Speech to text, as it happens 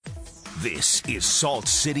This is Salt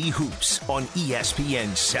City Hoops on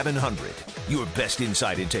ESPN700. Your best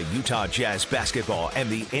insight into Utah Jazz basketball and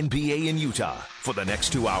the NBA in Utah. For the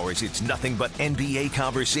next 2 hours, it's nothing but NBA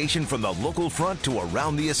conversation from the local front to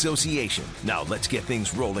around the association. Now let's get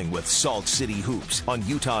things rolling with Salt City Hoops on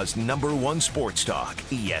Utah's #1 sports talk,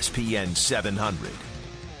 ESPN700.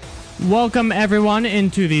 Welcome, everyone,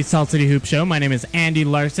 into the Salt City Hoops Show. My name is Andy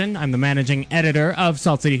Larsen. I'm the managing editor of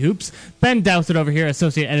Salt City Hoops. Ben Dowsett over here,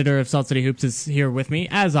 associate editor of Salt City Hoops, is here with me,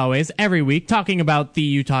 as always, every week, talking about the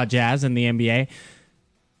Utah Jazz and the NBA.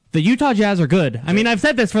 The Utah Jazz are good. I mean, I've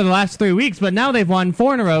said this for the last 3 weeks, but now they've won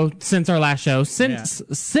 4 in a row since our last show,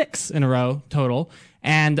 6 in a row total,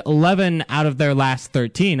 and 11 out of their last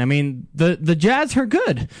 13. I mean, the Jazz are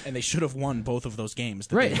good. And they should have won both of those games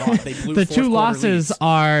that right. they lost. They blew the two losses leads.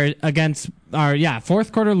 are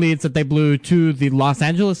fourth quarter leads that they blew to the Los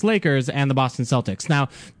Angeles Lakers and the Boston Celtics. Now,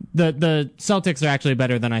 the Celtics are actually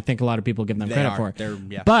better than I think a lot of people give them credit for.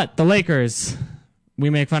 But the Lakers, we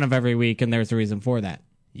make fun of every week, and there's a reason for that.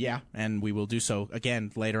 Yeah, and we will do so again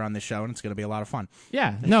later on this show, and it's going to be a lot of fun.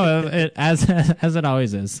 Yeah, no, as it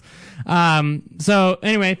always is. So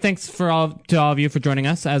anyway, thanks to all of you for joining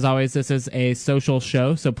us. As always, this is a social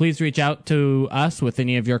show, so please reach out to us with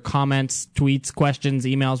any of your comments, tweets, questions,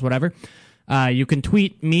 emails, whatever. You can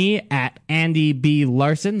tweet me at Andy B.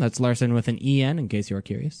 Larsen. That's Larsen with an E-N, in case you're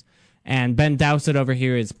curious. And Ben Dowsett over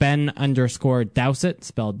here is Ben_Dowsett,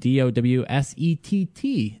 spelled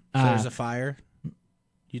D-O-W-S-E-T-T. There's a fire.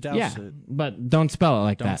 You douse it. But don't spell it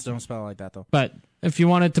like that. Don't spell it like that, though. But if you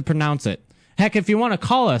wanted to pronounce it. Heck, if you want to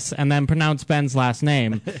call us and then pronounce Ben's last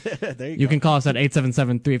name, you can call us at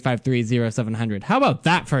 877-353-0700. How about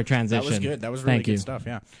that for a transition? That was good. That was really good stuff,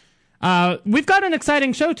 yeah. We've got an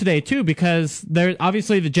exciting show today, too, because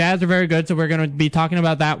obviously the Jazz are very good, so we're going to be talking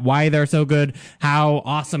about that, why they're so good, how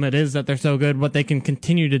awesome it is that they're so good, what they can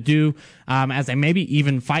continue to do as they maybe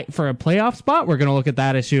even fight for a playoff spot. We're going to look at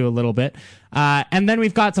that issue a little bit. And then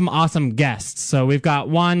we've got some awesome guests. So we've got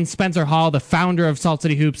Spencer Hall, the founder of Salt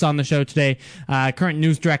City Hoops, on the show today, current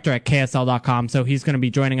news director at KSL.com. So he's going to be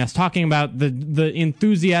joining us talking about the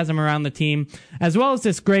enthusiasm around the team, as well as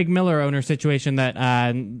this Greg Miller owner situation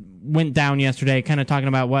that went down yesterday, kind of talking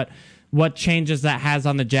about what changes that has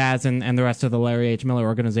on the Jazz and the rest of the Larry H. Miller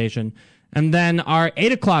organization. And then our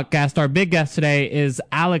 8 o'clock guest, our big guest today, is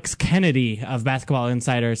Alex Kennedy of Basketball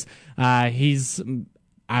Insiders. He's,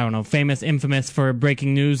 I don't know, infamous for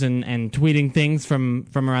breaking news and tweeting things from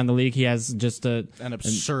around the league. He has just an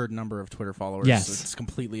absurd number of Twitter followers. Yes. It's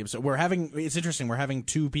completely absurd. It's interesting. We're having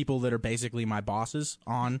 2 people that are basically my bosses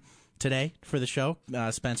on today for the show.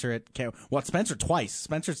 Spencer twice.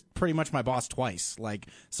 Spencer's pretty much my boss twice, like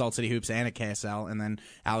Salt City Hoops and at KSL, and then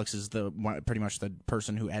Alex is pretty much the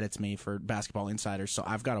person who edits me for Basketball Insiders, so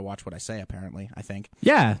I've got to watch what I say, apparently, I think.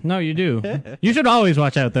 Yeah, no, you do. You should always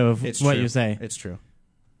watch out, though, of what you say. It's true.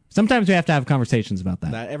 Sometimes we have to have conversations about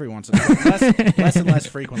that. Every once in a while. Less and less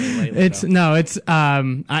frequently lately.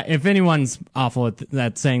 If anyone's awful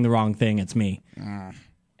at saying the wrong thing, it's me.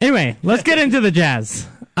 Anyway, let's get into the Jazz.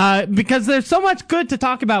 Because there's so much good to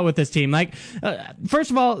talk about with this team. First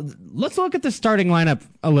of all, let's look at the starting lineup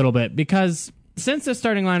a little bit, because since the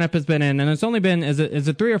starting lineup has been in, and it's only been, is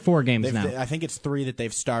it 3 or 4 games now? I think it's 3 that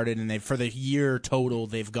they've started, and for the year total,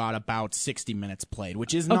 they've got about 60 minutes played,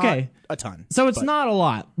 which is not a ton. So it's not a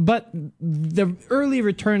lot, but the early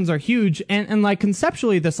returns are huge, and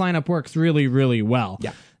conceptually, this lineup works really, really well.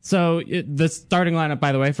 Yeah. So the starting lineup,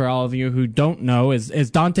 by the way, for all of you who don't know, is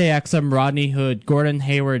Dante Exum, Rodney Hood, Gordon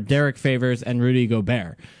Hayward, Derek Favors, and Rudy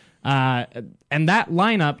Gobert. And that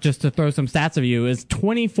lineup, just to throw some stats of you, is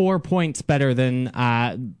 24 points better than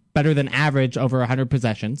average over 100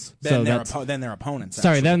 possessions. Than their opponents.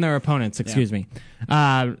 Sorry, than their opponents. Excuse me.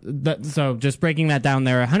 So just breaking that down,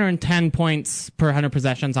 there, 110 points per 100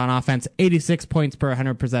 possessions on offense, 86 points per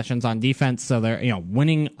 100 possessions on defense. So they're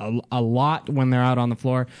winning a lot when they're out on the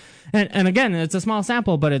floor. And again, it's a small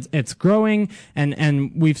sample, but it's growing.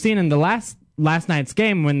 And we've seen in the last night's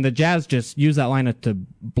game when the Jazz just used that lineup to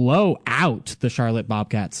blow out the Charlotte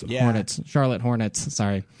Hornets.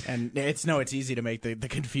 Sorry. And it's easy to make the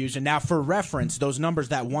confusion. Now, for reference, those numbers,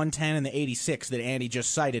 that 110 and the 86 that Andy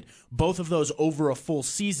just cited, both of those over a full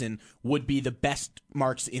season would be the best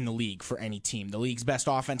marks in the league for any team. The league's best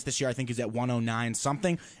offense this year, I think, is at 109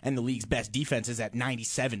 something, and the league's best defense is at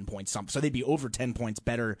 97 points something. So they'd be over 10 points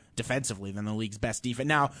better defensively than the league's best defense.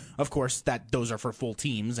 Now, of course, those are for full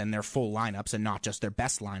teams and their full lineups and not just their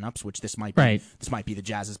best lineups, which this might be. Right. This might be the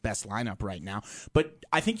Jazz's best lineup right now. But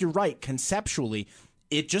I think you're right. Conceptually,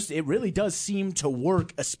 it really does seem to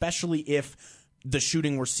work, especially if the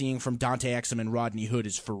shooting we're seeing from Dante Exum and Rodney Hood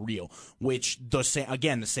is for real, which, the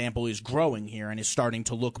sample is growing here and is starting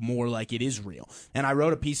to look more like it is real. And I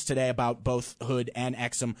wrote a piece today about both Hood and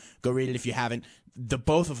Exum. Go read it if you haven't.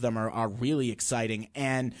 Both of them are really exciting.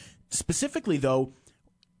 And specifically, though,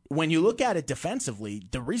 when you look at it defensively,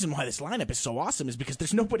 the reason why this lineup is so awesome is because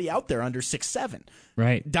there's nobody out there under 6'7".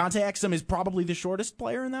 Right. Dante Exum is probably the shortest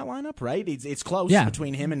player in that lineup, right? It's close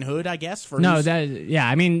between him and Hood, I guess. I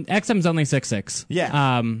mean, Exum's only 6'6".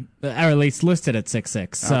 Yeah. Or at least listed at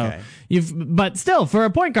 6'6". So but still, for a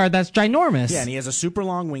point guard, that's ginormous. Yeah, and he has a super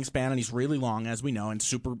long wingspan, and he's really long, as we know, and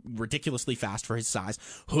super ridiculously fast for his size.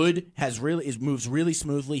 Hood moves really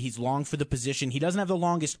smoothly. He's long for the position. He doesn't have the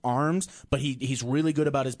longest arms, but he's really good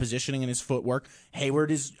about his positioning and his footwork. Hayward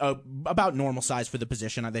is about normal size for the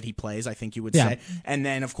position that he plays, I think you would say. And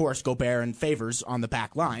then, of course, Gobert and Favors on the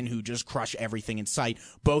back line, who just crush everything in sight.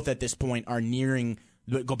 Both at this point are nearing.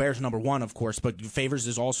 Gobert's number 1, of course, but Favors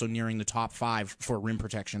is also nearing the top 5 for rim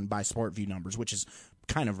protection by SportView numbers, which is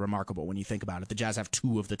kind of remarkable when you think about it. The Jazz have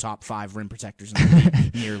 2 of the top 5 rim protectors in the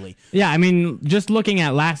league, nearly. Yeah, I mean, just looking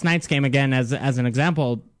at last night's game again as an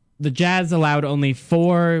example, the Jazz allowed only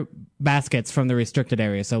 4 baskets from the restricted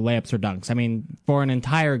area, so layups or dunks. I mean, for an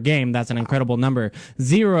entire game, that's an incredible number.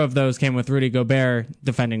 0 of those came with Rudy Gobert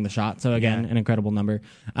defending the shot, so again, an incredible number.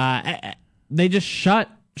 They just shut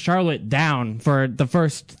Charlotte down for the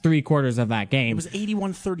first 3 quarters of that game. It was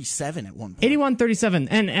 81-37 at one point. 81-37.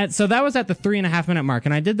 And so that was at the 3.5-minute mark.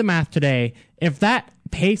 And I did the math today. If that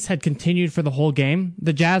pace had continued for the whole game,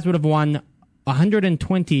 the Jazz would have won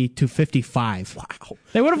 120-55. Wow.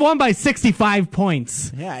 They would have won by 65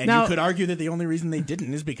 points. Yeah, and you could argue that the only reason they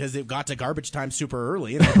didn't is because it got to garbage time super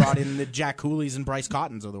early and they brought in the Jack Cooley's and Bryce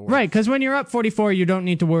Cottons of the world. Right, because when you're up 44, you don't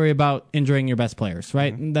need to worry about injuring your best players,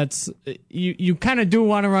 right? Mm-hmm. That's you kind of do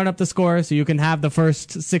want to run up the score so you can have the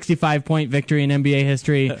first 65-point victory in NBA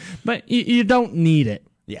history, but you don't need it.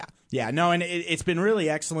 Yeah. Yeah, no, and it's been really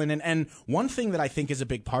excellent. And one thing that I think is a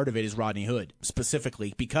big part of it is Rodney Hood,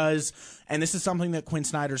 specifically, because, and this is something that Quinn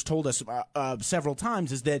Snyder's told us several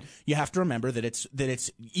times, is that you have to remember that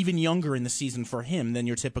it's even younger in the season for him than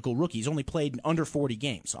your typical rookie. He's only played under 40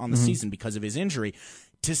 games on the season because of his injury.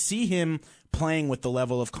 To see him playing with the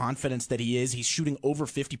level of confidence that he is, he's shooting over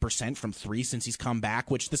 50% from 3 since he's come back,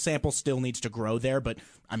 which the sample still needs to grow there, but,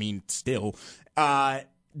 I mean, still.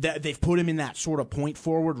 They've put him in that sort of point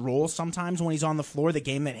forward role sometimes when he's on the floor. The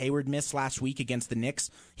game that Hayward missed last week against the Knicks,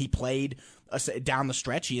 he played down the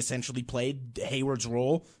stretch. He essentially played Hayward's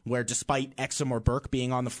role, where despite Exum or Burke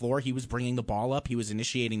being on the floor, he was bringing the ball up. He was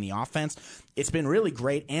initiating the offense. It's been really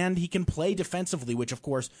great, and he can play defensively, which, of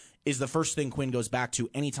course, is the first thing Quinn goes back to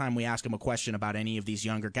anytime we ask him a question about any of these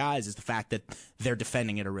younger guys, is the fact that they're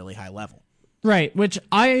defending at a really high level. Right, which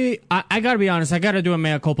I got to be honest, I got to do a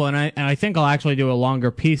mea culpa, and I think I'll actually do a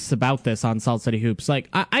longer piece about this on Salt City Hoops. Like,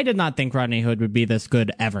 I did not think Rodney Hood would be this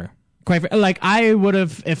good ever. I would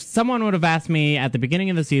have, if someone would have asked me at the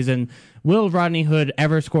beginning of the season, will Rodney Hood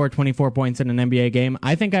ever score 24 points in an NBA game?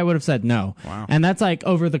 I think I would have said no. Wow. And that's like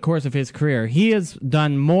over the course of his career. He has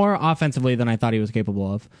done more offensively than I thought he was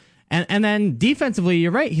capable of. And then defensively,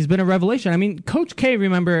 you're right, he's been a revelation. I mean, Coach K,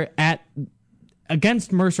 remember,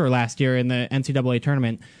 against Mercer last year in the NCAA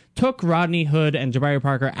tournament, took Rodney Hood and Jabari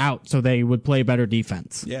Parker out so they would play better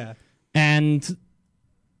defense. Yeah. And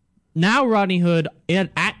now Rodney Hood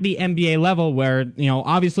at the NBA level, where,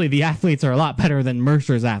 obviously the athletes are a lot better than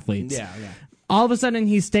Mercer's athletes. Yeah. All of a sudden,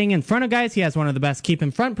 he's staying in front of guys. He has one of the best keep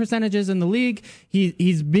in front percentages in the league.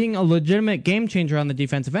 He's being a legitimate game changer on the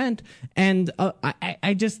defensive end. And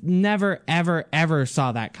I just never, ever, ever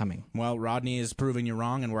saw that coming. Well, Rodney is proving you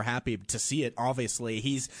wrong, and we're happy to see it, obviously.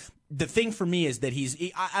 The thing for me is that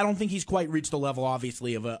I don't think he's quite reached the level,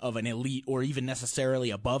 obviously, of an elite or even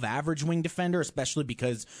necessarily above average wing defender, especially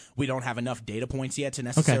because we don't have enough data points yet to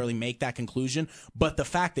necessarily make that conclusion. But the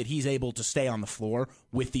fact that he's able to stay on the floor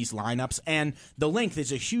with these lineups, and the length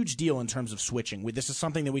is a huge deal in terms of switching. This is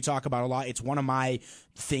something that we talk about a lot. It's one of my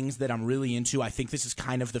things that I'm really into. I think this is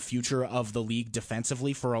kind of the future of the league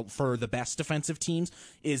defensively for the best defensive teams.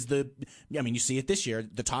 You see it this year.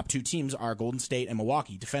 The top 2 teams are Golden State and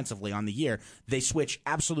Milwaukee defensively on the year. They switch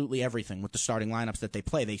absolutely everything with the starting lineups that they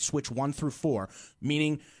play. They switch 1 through 4,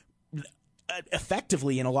 meaning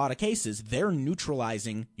effectively in a lot of cases they're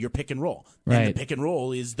neutralizing your pick and roll. Right. And the pick and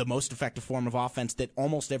roll is the most effective form of offense that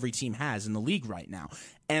almost every team has in the league right now.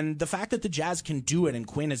 And the fact that the Jazz can do it, and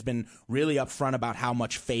Quinn has been really upfront about how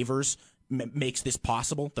much Favors makes this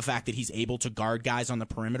possible. The fact that he's able to guard guys on the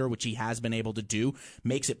perimeter, which he has been able to do,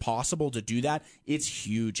 makes it possible to do that. It's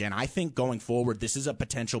huge. And I think going forward, this is a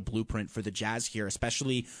potential blueprint for the Jazz here,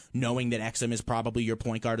 especially knowing that Exum is probably your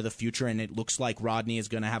point guard of the future, and it looks like Rodney is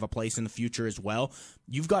going to have a place in the future as well.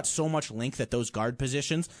 You've got so much length at those guard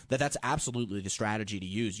positions that's absolutely the strategy to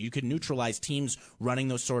use. You can neutralize teams running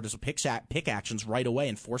those sort of pick actions right away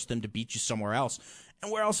and force them to beat you somewhere else.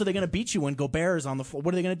 And where else are they going to beat you when Gobert is on the floor?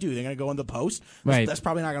 What are they going to do? They're going to go in the post? Right. That's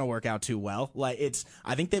probably not going to work out too well.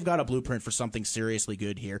 I think they've got a blueprint for something seriously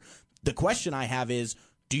good here. The question I have is,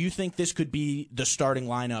 do you think this could be the starting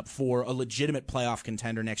lineup for a legitimate playoff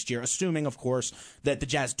contender next year, assuming, of course, that the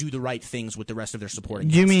Jazz do the right things with the rest of their supporting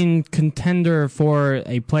cast? Do you mean contender for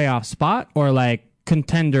a playoff spot, or like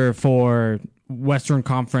contender for Western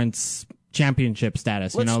Conference championship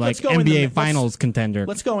status? Like NBA Finals contender.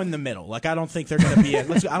 Let's go in the middle. I don't think they're going to be.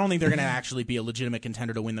 I don't think they're going to actually be a legitimate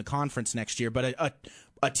contender to win the conference next year, but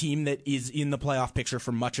a team that is in the playoff picture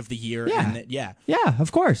for much of the year. Yeah,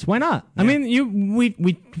 of course. Why not? Yeah. I mean, we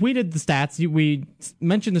tweeted the stats. We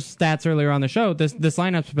mentioned the stats earlier on the show. This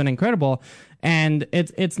lineup's been incredible, and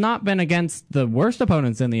it's not been against the worst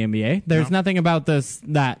opponents in the NBA. There's nothing about this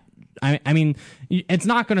that. I mean, it's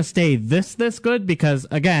not going to stay this good because,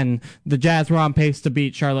 again, the Jazz were on pace to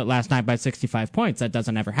beat Charlotte last night by 65 points. That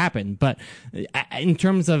doesn't ever happen. But in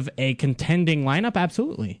terms of a contending lineup,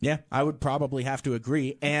 absolutely. Yeah, I would probably have to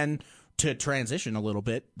agree. And to transition a little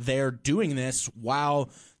bit, they're doing this while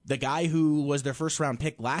the guy who was their first-round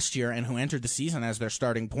pick last year and who entered the season as their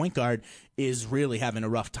starting point guard is really having a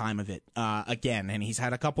rough time of it again. And he's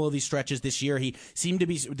had a couple of these stretches this year. He seemed to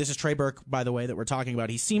be – this is Trey Burke, by the way, that we're talking about.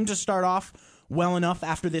 He seemed to start off well enough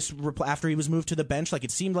after he was moved to the bench. It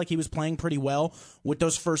seemed like he was playing pretty well with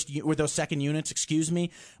those second units,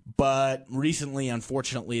 but recently,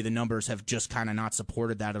 unfortunately, the numbers have just kind of not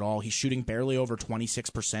supported that at all. He's shooting barely over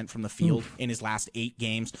 26% from the field in his last 8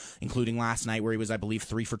 games, including last night where he was, I believe,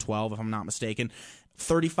 3 for 12, if I'm not mistaken.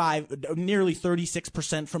 Nearly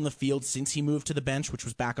 36% from the field since he moved to the bench, which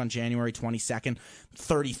was back on January 22nd.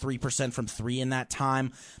 33% from 3 in that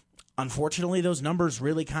time. Unfortunately, those numbers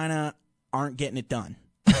really kind of aren't getting it done.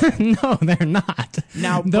 No, they're not.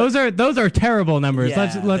 Now those are terrible numbers. Yeah,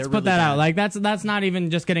 let's put really that bad. out. That's not even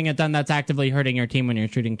just getting it done. That's actively hurting your team when you're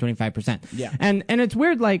shooting 25%. Yeah. And it's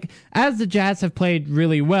weird. As the Jazz have played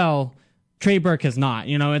really well, Trey Burke has not.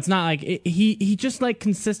 It's not like he just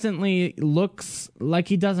consistently looks like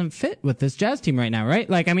he doesn't fit with this Jazz team right now, right?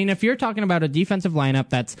 If you're talking about a defensive lineup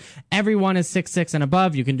that's everyone is 6'6" and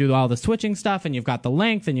above, you can do all the switching stuff, and you've got the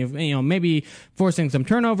length, and you've maybe forcing some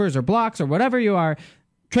turnovers or blocks or whatever you are.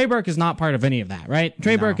 Trey Burke is not part of any of that, right?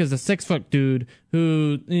 Trey Burke is a 6-foot dude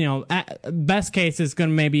who, at best case is going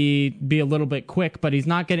to maybe be a little bit quick, but he's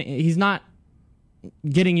not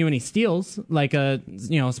getting you any steals like a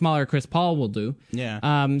smaller Chris Paul will do. Yeah.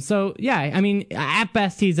 At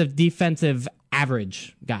best he's a defensive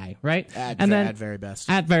average guy, right? At very best.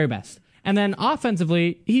 At very best. And then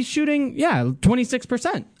offensively, he's shooting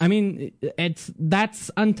 26%.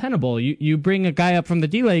 That's untenable. You bring a guy up from the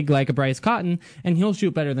D League like a Bryce Cotton, and he'll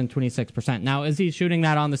shoot better than 26%. Now, is he shooting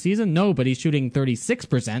that on the season? No, but he's shooting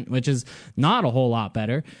 36%, which is not a whole lot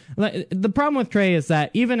better. The problem with Trey is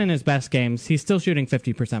that even in his best games, he's still shooting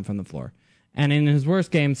 50% from the floor. And in his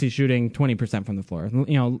worst games, he's shooting 20% from the floor.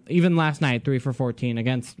 Even last night, 3 for 14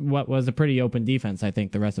 against what was a pretty open defense, I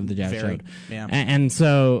think the rest of the Jazz showed. Yeah. And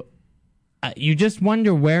so you just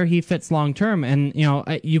wonder where he fits long term, and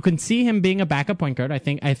you can see him being a backup point guard. I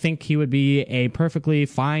think he would be a perfectly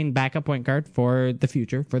fine backup point guard for the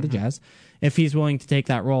future for the Jazz if he's willing to take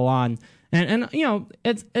that role on. And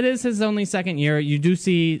it is his only second year. You do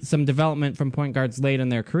see some development from point guards late in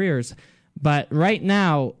their careers, but right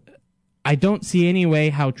now I don't see any way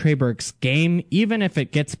how Trey Burke's game, even if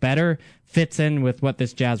it gets better, fits in with what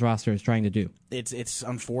this Jazz roster is trying to do. It's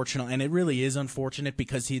unfortunate, and it really is unfortunate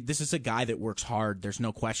because this is a guy that works hard. There's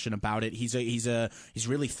no question about it. He's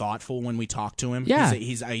really thoughtful when we talk to him. Yeah.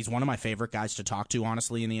 He's one of my favorite guys to talk to,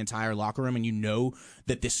 honestly, in the entire locker room. And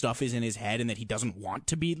that this stuff is in his head and that he doesn't want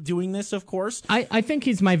to be doing this. Of course, I think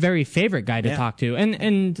he's my very favorite guy to talk to,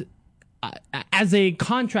 and. As a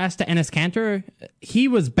contrast to Enes Kanter, he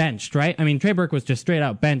was benched, right? Trey Burke was just straight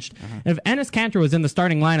out benched. If Enes Kanter was in the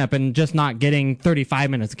starting lineup and just not getting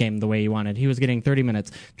 35 minutes a game the way he wanted, he was getting 30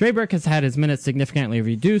 minutes. Trey Burke has had his minutes significantly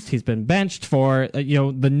reduced. He's been benched for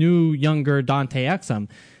the new, younger Dante Exum.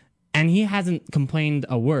 And he hasn't complained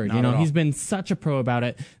a word. He's been such a pro about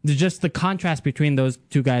it. Just the contrast between those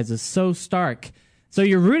two guys is so stark So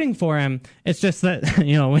you're rooting for him. It's just that,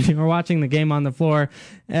 when you're watching the game on the floor,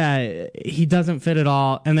 he doesn't fit at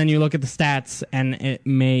all. And then you look at the stats, and it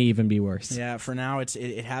may even be worse. Yeah, for now,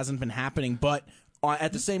 it hasn't been happening. But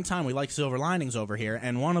at the same time, we like silver linings over here.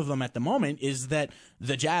 And one of them at the moment is that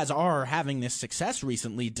the Jazz are having this success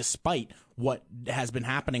recently despite what has been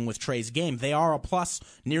happening with Trey's game. They are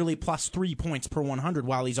nearly plus 3 points per 100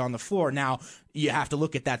 while he's on the floor. Now, you have to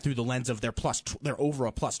look at that through the lens of they're over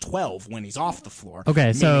a plus 12 when he's off the floor.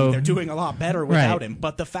 Okay, so they're doing a lot better without him.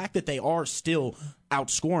 But the fact that they are still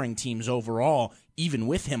outscoring teams overall, even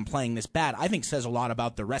with him playing this bad, I think says a lot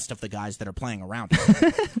about the rest of the guys that are playing around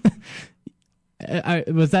him.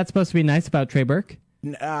 Was that supposed to be nice about Trey Burke?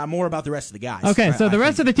 More about the rest of the guys. Okay, so the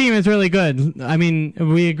rest of the team is really good. I mean,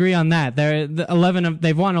 we agree on that.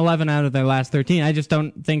 They've won 11 out of their last 13. I just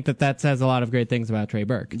don't think that says a lot of great things about Trey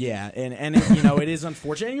Burke. Yeah, and it is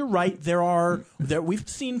unfortunate. And you're right. We've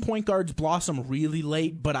seen point guards blossom really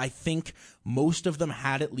late, but I think most of them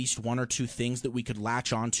had at least one or two things that we could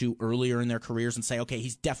latch onto earlier in their careers and say, okay,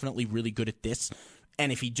 he's definitely really good at this.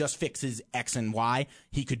 And if he just fixes X and Y,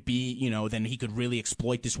 he could be, then he could really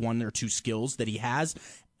exploit this one or two skills that he has.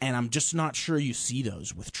 And I'm just not sure you see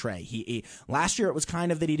those with Trey. Last year it was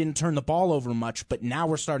kind of that he didn't turn the ball over much, but now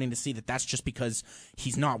we're starting to see that that's just because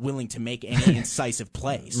he's not willing to make any incisive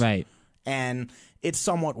plays. Right. And it's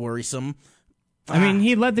somewhat worrisome. I mean,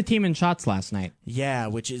 he led the team in shots last night. Yeah,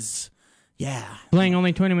 which is... Yeah. Playing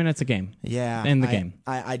only 20 minutes a game. Yeah. In the game.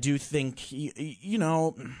 I do think,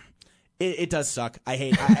 It does suck.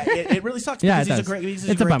 It really sucks because he's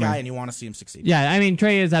a great guy and you want to see him succeed. Yeah, I mean,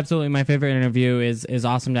 Trey is absolutely my favorite interview. Is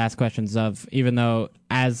awesome to ask questions of, even though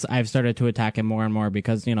as I've started to attack him more and more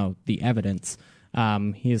because, the evidence,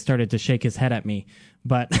 he has started to shake his head at me.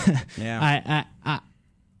 But yeah.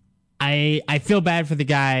 I feel bad for the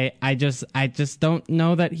guy. I just don't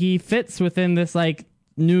know that he fits within this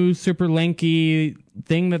new super lanky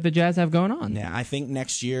thing that the Jazz have going on. Yeah, I think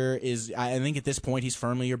next year I think at this point he's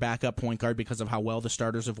firmly your backup point guard because of how well the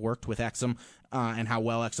starters have worked with Exum and how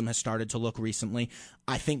well Exum has started to look recently.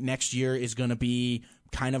 I think next year is going to be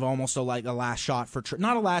kind of almost a last shot for Trey.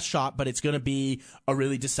 Not a last shot, but it's going to be a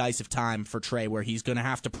really decisive time for Trey where he's going to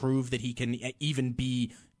have to prove that he can even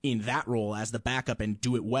be in that role as the backup and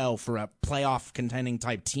do it well for a playoff contending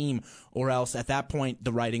type team, or else at that point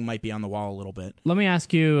the writing might be on the wall a little bit. Let me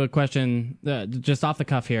ask you a question just off the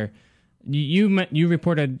cuff here. You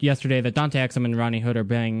reported yesterday that Dante Exum and Rodney Hood are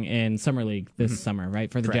playing in Summer League this summer,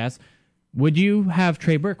 right, for the Correct. Jazz? Would you have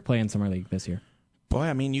Trey Burke play in Summer League this year? Boy,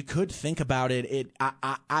 I mean, you could think about it.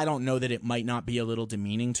 I don't know that it might not be a little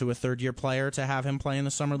demeaning to a third-year player to have him play in the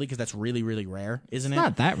Summer League because that's really, really rare, isn't it?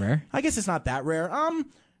 Not that rare. I guess it's not that rare.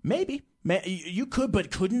 Maybe you could, but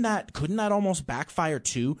couldn't that almost backfire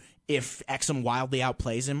too if Exum wildly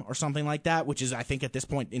outplays him or something like that? Which is, I think, at this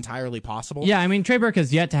point entirely possible. Yeah, I mean, Trey Burke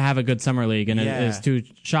has yet to have a good summer league, and it is 2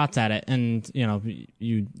 shots at it, and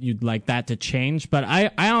you'd like that to change. But I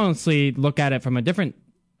honestly look at it from a different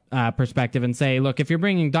perspective and say, look, if you're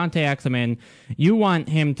bringing Dante Exum in, you want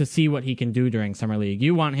him to see what he can do during summer league.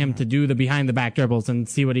 You want him to do the behind the back dribbles and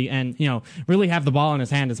see what really have the ball in his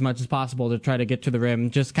hand as much as possible to try to get to the rim.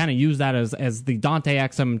 Just kind of use that as the Dante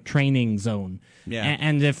Exum training zone. Yeah.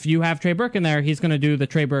 And if you have Trey Burke in there, he's going to do the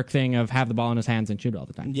Trey Burke thing of have the ball in his hands and shoot all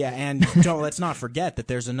the time. Yeah, and let's not forget that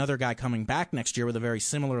there's another guy coming back next year with a very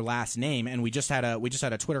similar last name, and we just had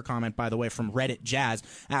a Twitter comment, by the way, from Reddit Jazz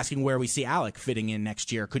asking where we see Alec fitting in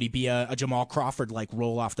next year. Could he be a Jamal Crawford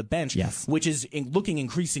roll off the bench? Yes. Which is looking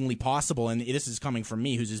increasingly possible, and this is coming from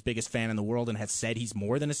me, who's his biggest fan in the world and has said he's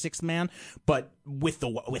more than a sixth man. But with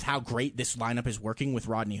how great this lineup is working with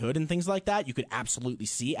Rodney Hood and things like that, you could absolutely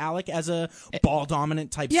see Alec as a ball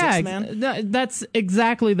dominant type sixth man. That's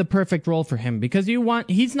exactly the perfect role for him because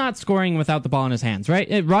he's not scoring without the ball in his hands,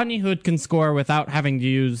 right? Rodney Hood can score without having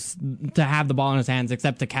to have the ball in his hands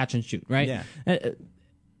except to catch and shoot, right? Yeah.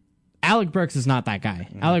 Alec Burks is not that guy.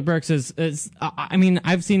 Mm-hmm. Alec Burks is I mean,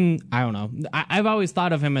 I've always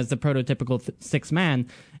thought of him as the prototypical sixth man,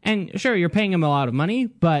 and sure, you're paying him a lot of money,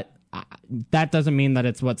 but that doesn't mean that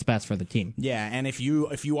it's what's best for the team. Yeah, and if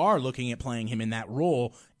you are looking at playing him in that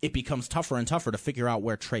role, it becomes tougher and tougher to figure out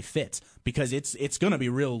where Trey fits because it's going to be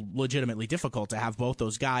real legitimately difficult to have both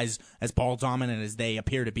those guys as ball dominant as they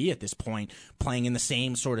appear to be at this point playing in the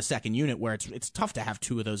same sort of second unit where it's tough to have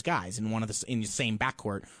two of those guys in the same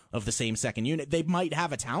backcourt of the same second unit. They might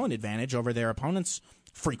have a talent advantage over their opponents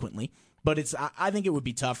frequently. But I think it would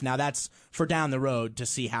be tough. Now that's for down the road to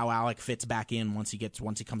see how Alec fits back in once he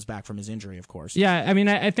comes back from his injury, of course. Yeah, I mean,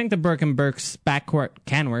 I think the Burke and Burks backcourt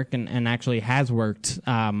can work and actually has worked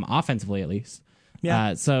offensively at least.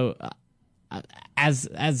 Yeah. So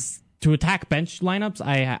as to attack bench lineups,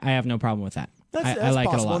 I have no problem with that. That's I like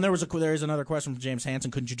possible. it a lot. And there is another question from James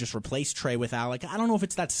Hansen. Couldn't you just replace Trey with Alec? I don't know if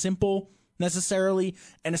it's that simple necessarily,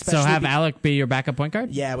 and especially so have Alec be your backup point guard.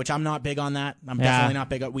 Yeah, which I'm not big on that. I'm definitely not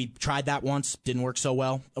big on. We tried that once, didn't work so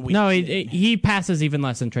well. He passes even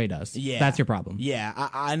less than Trey does. Yeah, that's your problem. Yeah,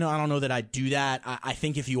 I know. I don't know that I'd do that. I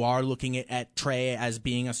think if you are looking at Trey as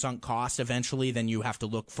being a sunk cost eventually, then you have to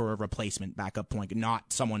look for a replacement backup point,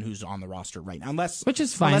 not someone who's on the roster right now. Which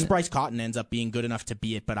is fine. Unless Bryce Cotton ends up being good enough to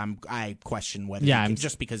be it, but I question whether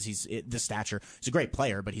just because he's the stature. He's a great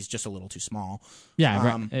player, but he's just a little too small.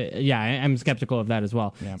 Yeah, I'm skeptical of that as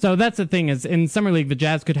well. Yeah. So that's the thing is in Summer League, the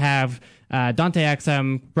Jazz could have Dante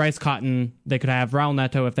Exum, Bryce Cotton. They could have Raul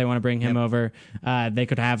Neto if they want to bring him over. They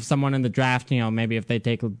could have someone in the draft, maybe if they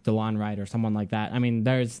take DeLon Wright or someone like that. I mean,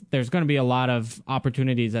 there's going to be a lot of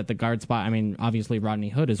opportunities at the guard spot. I mean, obviously Rodney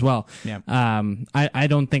Hood as well. Yeah. I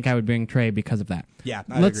don't think I would bring Trey because of that. Yeah,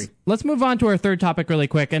 I agree. Let's move on to our third topic really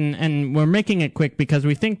quick, and we're making it quick because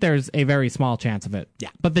we think there's a very small chance of it.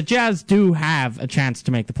 Yeah. But the Jazz do have a chance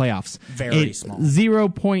to make the playoffs. Very small.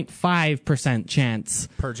 0.5% chance,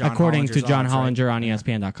 according to John Hollinger on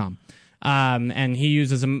ESPN.com. And he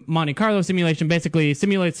uses a Monte Carlo simulation, basically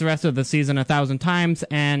simulates the rest of the season 1,000 times,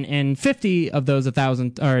 and in 50 of those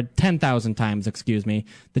 10,000 times,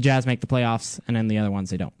 the Jazz make the playoffs, and in the other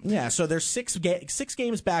ones they don't. Yeah, so there's six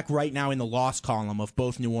games back right now in the loss column of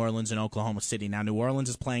both New Orleans and Oklahoma City. Now, New Orleans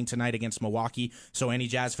is playing tonight against Milwaukee, so any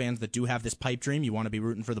Jazz fans that do have this pipe dream, you want to be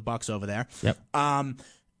rooting for the Bucks over there. Yep.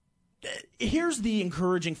 Here's the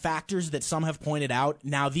encouraging factors that some have pointed out.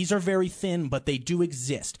 Now, these are very thin, but they do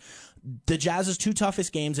exist. The Jazz's two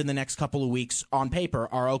toughest games in the next couple of weeks on paper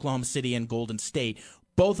are Oklahoma City and Golden State,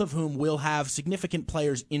 both of whom will have significant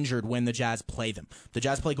players injured when the Jazz play them. The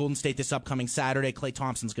Jazz play Golden State this upcoming Saturday. Klay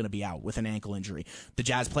Thompson's going to be out with an ankle injury. The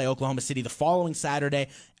Jazz play Oklahoma City the following Saturday.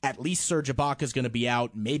 At least Serge Ibaka's going to be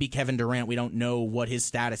out. Maybe Kevin Durant. We don't know what his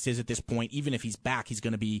status is at this point. Even if he's back, it's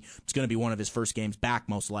going to be one of his first games back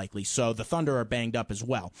most likely. So the Thunder are banged up as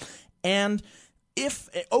well. And if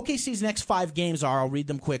OKC's next 5 games are, I'll read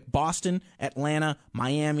them quick: Boston, Atlanta,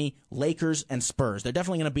 Miami, Lakers, and Spurs. They're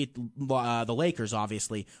definitely going to beat the Lakers,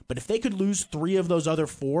 obviously. But if they could lose 3 of those other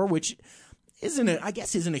 4, which isn't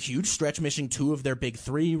a huge stretch, missing 2 of their big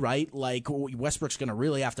 3, right? Like, Westbrook's going to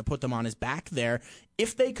really have to put them on his back there.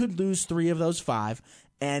 If they could lose 3 of those 5,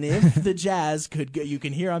 and if the Jazz could go, you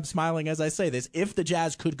can hear I'm smiling as I say this, if the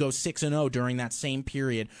Jazz could go 6-0 during that same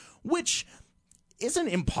period, which isn't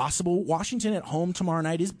impossible. Washington at home tomorrow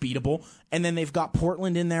night is beatable, and then they've got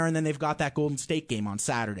Portland in there, and then they've got that Golden State game on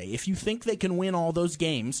Saturday. If you think they can win all those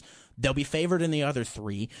games, they'll be favored in the other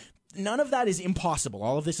 3. None of that is impossible.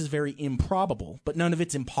 All of this is very improbable, but none of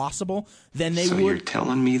it's impossible. Then they would. So you're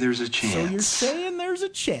telling me there's a chance. So you're saying there's a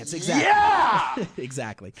chance. Exactly. Yeah!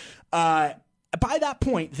 Exactly. By that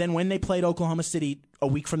point, then when they played Oklahoma City a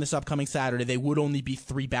week from this upcoming Saturday, they would only be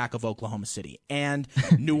 3 back of Oklahoma City. And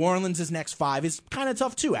New Orleans' next 5 is kind of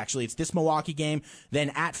tough too, actually. It's this Milwaukee game, then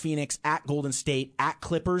at Phoenix, at Golden State, at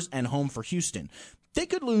Clippers, and home for Houston. They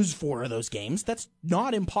could lose 4 of those games. That's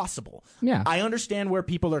not impossible. Yeah. I understand where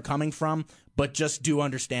people are coming from, but just do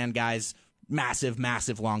understand, guys,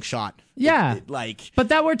 massive long shot. Yeah. But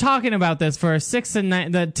that we're talking about this for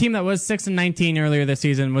the team that was 6-19 earlier this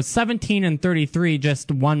season was 17-33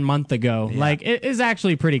 just 1 month ago. Yeah. Like, it is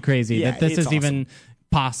actually pretty crazy that this is awesome. Even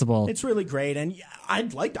possible. It's really great, and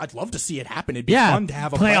I'd love to see it happen. It'd be fun to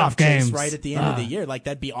have a playoff games chase right at the end of the year. Like,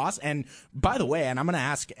 that'd be awesome. And by the way, and I'm going to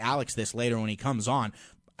ask Alex this later when he comes on,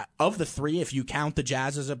 of the 3, if you count the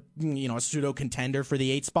Jazz as a pseudo contender for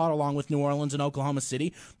the 8th spot along with New Orleans and Oklahoma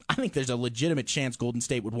City, I think there's a legitimate chance Golden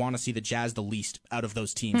State would want to see the Jazz the least out of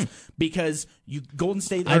those teams because Golden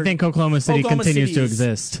State. I think Oklahoma City continues to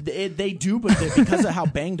exist. They do, but because of how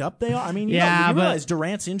banged up they are. I mean, you realize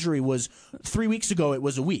Durant's injury was 3 weeks ago. It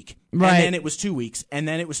was a week, right? And then it was 2 weeks, and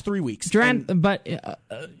then it was 3 weeks. Durant, but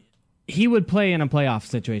he would play in a playoff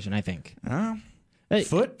situation, I think.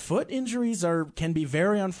 Foot injuries can be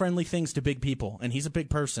very unfriendly things to big people, and he's a big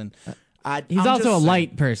person. He's also a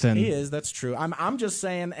light person. He is. That's true. I'm just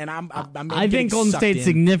saying, and I think Golden State's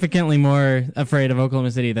significantly more afraid of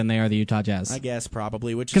Oklahoma City than they are the Utah Jazz. I guess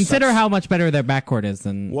probably. Which consider how much better their backcourt is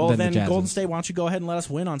than then the Jazz Golden is. State. Why don't you go ahead and let us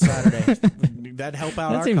win on Saturday? That'd help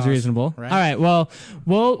out. That seems cause, reasonable. Right? All right. Well,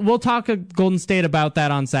 we'll talk Golden State about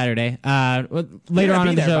that on Saturday. Later on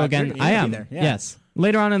in the show again. I am. Yeah. Yes.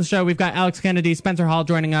 Later on in the show, we've got Alex Kennedy, Spencer Hall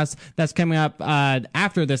joining us. That's coming up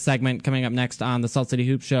after this segment, coming up next on the Salt City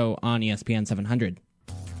Hoops Show on ESPN 700.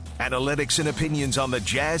 analytics and opinions on the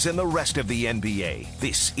Jazz and the rest of the NBA.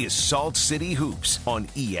 This is Salt City Hoops on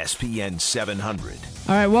ESPN 700.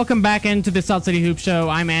 All right, welcome back into the Salt City Hoops Show.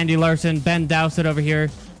 I'm Andy Larsen, Ben Dowsett over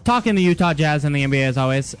here, talking the Utah Jazz and the NBA as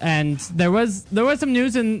always. And there was some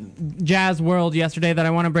news in Jazz world yesterday that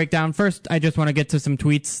I want to break down. First, I just want to get to some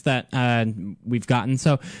tweets that we've gotten.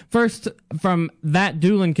 So first, from that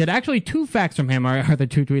Doolin kid, actually two facts from him are the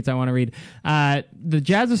two tweets I want to read. The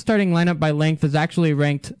Jazz's starting lineup by length is actually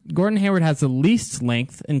ranked. Gordon Hayward has the least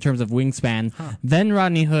length in terms of wingspan, then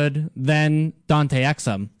Rodney Hood, then Dante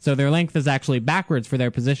Exum. So their length is actually backwards for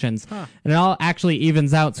their positions. And it all actually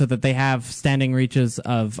evens out so that they have standing reaches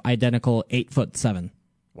of identical 8'7".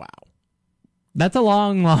 Wow. That's a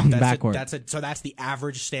long backward. So that's the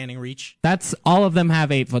average standing reach? That's all of them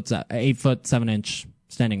have 8'7"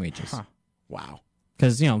 standing reaches. Huh. Wow.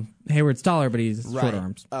 Because, Hayward's taller, but he's short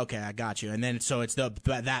arms. Okay, I got you. And then so it's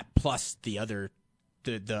that plus the other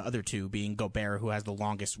two being Gobert, who has the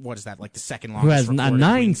longest. What is that? Like the second longest. Who has a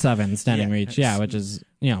 9'7" standing reach. Yeah, which is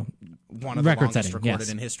one of the record longest setting, recorded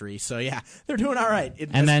in history. So yeah, they're doing all right.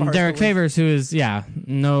 And then Derek Favors, who is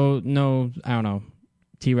no, I don't know,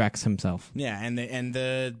 T-Rex himself. Yeah, and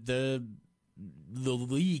the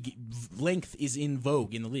league length is in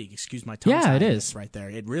vogue in the league. Excuse my tongue. Yeah, it is right there.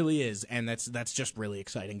 It really is, and that's just really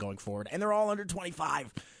exciting going forward. And they're all under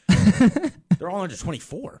 25. They're all under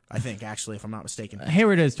 24, I think, actually, if I'm not mistaken.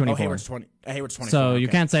 Hayward is 24. Oh, Hayward's 24. So okay. You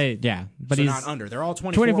can't say, but so he's not under. They're all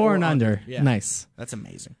 24 and under. Yeah. Nice. That's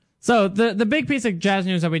amazing. So the big piece of Jazz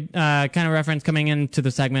news that we kind of referenced coming into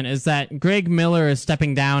the segment is that Greg Miller is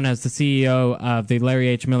stepping down as the CEO of the Larry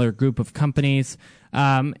H. Miller Group of Companies.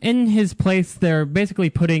 In his place, they're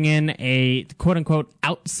basically putting in a quote-unquote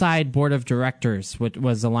outside board of directors, which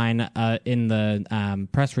was a line in the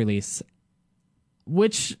press release,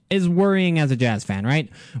 which is worrying as a Jazz fan, right?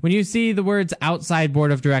 When you see the words outside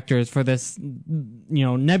board of directors for this,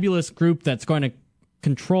 nebulous group that's going to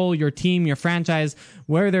control your team, your franchise,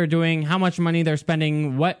 where they're doing, how much money they're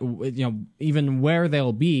spending, what, even where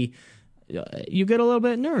they'll be, you get a little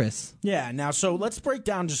bit nervous. Yeah. Now, so let's break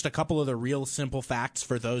down just a couple of the real simple facts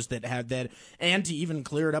for those that have that, and to even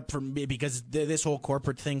clear it up for me, because this whole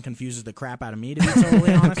corporate thing confuses the crap out of me, to be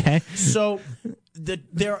totally honest. Okay. So,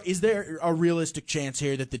 is there a realistic chance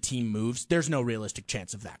here that the team moves? There's no realistic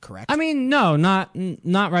chance of that, correct? I mean, no, not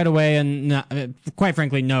right away, and quite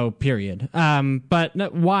frankly, no, period.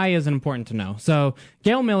 But why is important to know. So,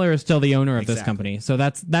 Gail Miller is still the owner of this company. So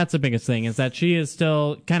that's the biggest thing, is that she is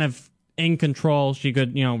still kind of in control. She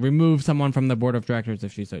could, remove someone from the board of directors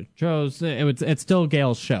if she so chose. It's still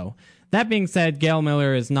Gail's show. That being said, Gail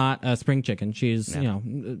Miller is not a spring chicken. She's,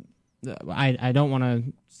 I don't want to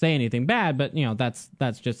say anything bad, but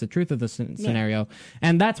that's just the truth of the scenario,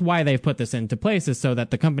 and that's why they've put this into place, is so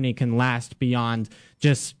that the company can last beyond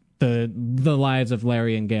just the lives of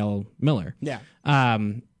Larry and Gail Miller. Yeah.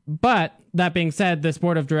 But that being said, this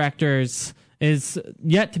board of directors is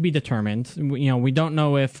yet to be determined. We don't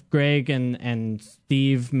know if Greg and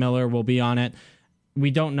Steve Miller will be on it. We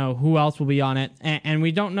don't know who else will be on it, and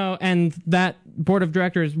we don't know. And that board of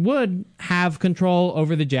directors would have control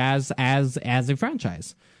over the Jazz as a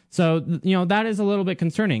franchise. So that is a little bit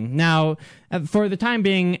concerning. Now, for the time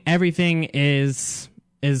being, everything is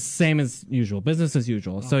same as usual, business as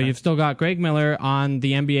usual. Okay. So you've still got Greg Miller on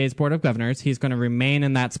the NBA's Board of Governors. He's going to remain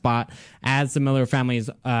in that spot as the Miller family's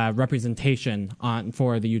representation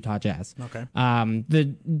for the Utah Jazz. Okay.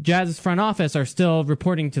 The Jazz's front office are still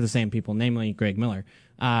reporting to the same people, namely Greg Miller.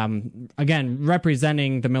 Again,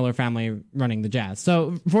 representing the Miller family running the Jazz.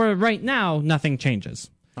 So for right now, nothing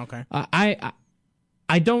changes. Okay.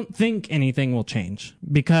 I don't think anything will change,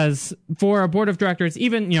 because for a board of directors,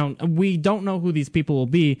 even, we don't know who these people will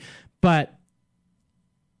be, but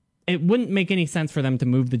it wouldn't make any sense for them to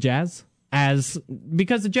move the Jazz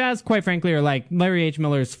because the Jazz, quite frankly, are like Larry H.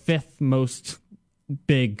 Miller's fifth most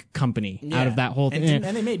big company out of that whole thing.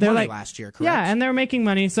 And they made money last year, correct? Yeah, and they're making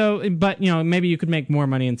money. So, but, maybe you could make more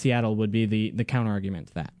money in Seattle would be the counter argument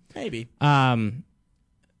to that. Maybe.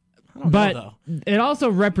 But it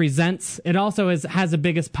also has the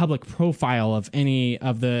biggest public profile of any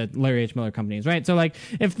of the Larry H. Miller companies, right? So, like,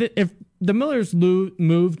 if the Millers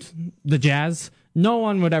moved the Jazz, no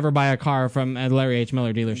one would ever buy a car from a Larry H.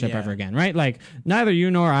 Miller dealership ever again, right? Like, neither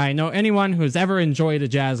you nor I know anyone who's ever enjoyed a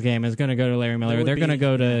Jazz game is going to go to Larry Miller. They're going to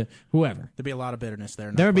go to whoever. There'd be a lot of bitterness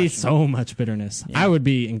there. There would be so much bitterness. Yeah. I would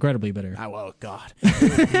be incredibly bitter. Oh, God.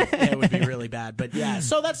 It would be really bad. But yeah,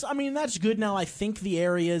 so that's good. Now, I think the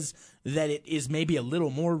areas that it is maybe a little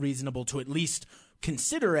more reasonable to at least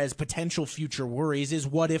consider as potential future worries is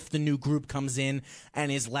what if the new group comes in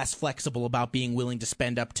and is less flexible about being willing to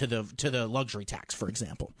spend up to the luxury tax, for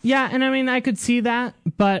example. Yeah, and I mean, I could see that,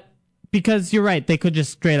 but because you're right, they could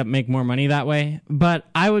just straight up make more money that way. But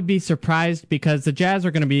I would be surprised because the Jazz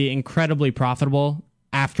are going to be incredibly profitable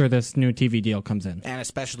after this new TV deal comes in. And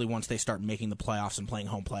especially once they start making the playoffs and playing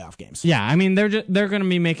home playoff games. Yeah, I mean, they're going to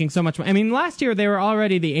be making so much money. I mean, last year they were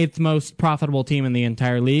already the 8th most profitable team in the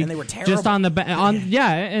entire league. And they were terrible. Just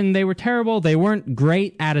and they were terrible. They weren't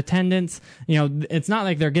great at attendance. You know, it's not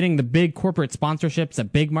like they're getting the big corporate sponsorships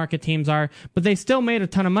that big market teams are, but they still made a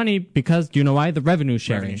ton of money because, do you know why? The revenue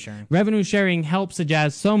sharing. Revenue sharing helps the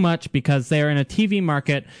Jazz so much because they're in a TV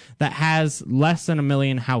market that has less than 1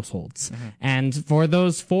 million households. Mm-hmm. And for those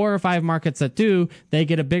 4 or 5 markets that do, they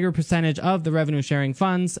get a bigger percentage of the revenue sharing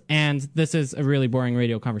funds, and this is a really boring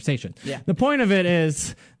radio conversation. Yeah. The point of it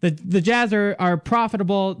is the Jazz are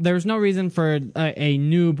profitable. There's no reason for a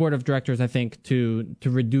new board of directors, I think, to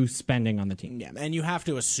reduce spending on the team. Yeah, and you have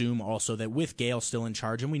to assume also that with Gail still in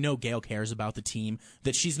charge, and we know Gail cares about the team,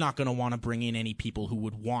 that she's not going to want to bring in any people who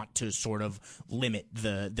would want to sort of limit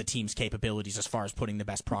the team's capabilities as far as putting the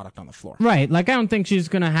best product on the floor. Right. Like, I don't think she's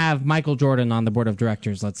going to have Michael Jordan on the board of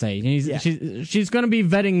directors, let's say. She's going to be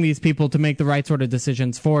vetting these people to make the right sort of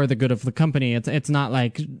decisions for the good of the company. It's not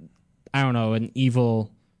like, I don't know, an evil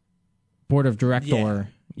board of director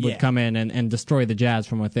would come in and destroy the Jazz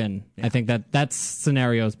from within. Yeah. I think that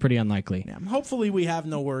scenario is pretty unlikely. Yeah. Hopefully we have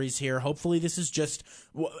no worries here. Hopefully this is just,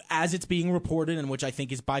 as it's being reported, and which I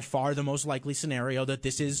think is by far the most likely scenario, that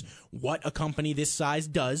this is what a company this size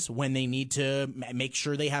does when they need to make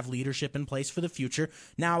sure they have leadership in place for the future.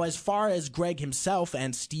 Now, as far as Greg himself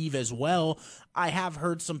and Steve as well, I have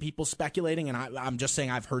heard some people speculating, and I'm just saying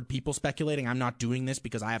I've heard people speculating. I'm not doing this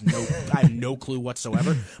because I have no clue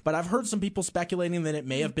whatsoever. But I've heard some people speculating that it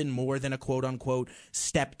may have been more than a quote-unquote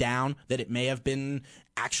step down, that it may have been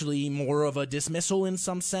actually more of a dismissal in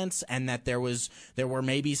some sense, and that there were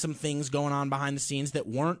maybe some things going on behind the scenes that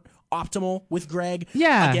weren't optimal with Greg.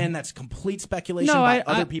 Yeah. Again, that's complete speculation by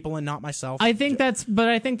other people and not myself. I think that's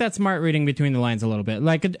smart reading between the lines a little bit.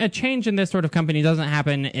 Like a change in this sort of company doesn't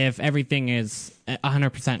happen if everything is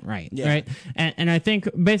 100% right. Yeah. Right. And I think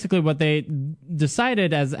basically what they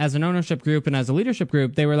decided as an ownership group and as a leadership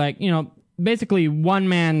group, they were like, you know, basically one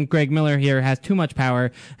man, Greg Miller here, has too much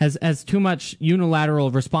power, has too much unilateral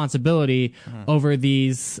responsibility over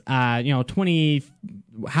these, 20,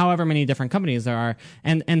 however many different companies there are.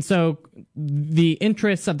 And so the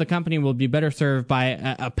interests of the company will be better served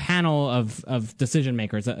by a panel of decision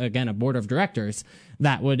makers, again, a board of directors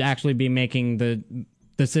that would actually be making the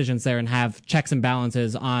decisions there and have checks and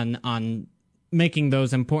balances on making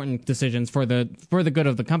those important decisions for the good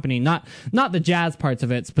of the company, not the Jazz parts of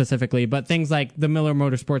it specifically, but things like the Miller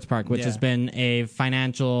Motorsports Park, which has been a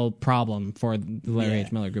financial problem for the Larry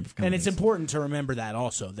H. Miller Group of companies. And it's important to remember that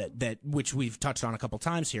also, that which we've touched on a couple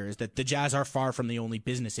times here, is that the Jazz are far from the only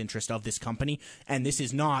business interest of this company, and this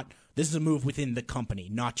is a move within the company,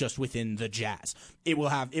 not just within the Jazz. It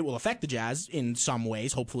will affect the Jazz in some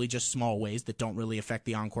ways, hopefully just small ways that don't really affect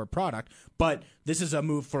the on-court product, but this is a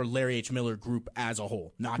move for Larry H. Miller Group as a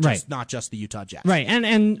whole, not just the Utah Jazz. Right.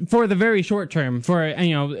 And for the very short term,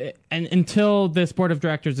 and until this board of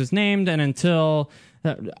directors is named and until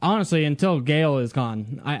Gail is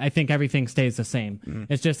gone, I think everything stays the same. Mm.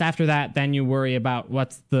 It's just after that, then you worry about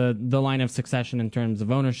what's the line of succession in terms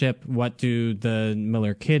of ownership. What do the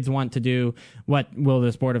Miller kids want to do? What will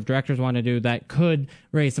this board of directors want to do? That could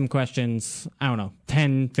raise some questions,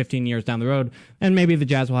 10, 15 years down the road. And maybe the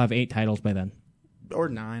Jazz will have 8 titles by then. Or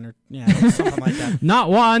 9, or something like that. Not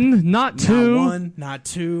 1, not 2. Not 1, not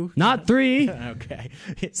 2. Not 3. Okay.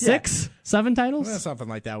 6, 7 titles? Well, something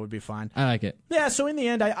like that would be fine. I like it. Yeah, so in the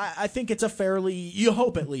end, I think it's you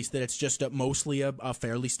hope at least that it's just mostly a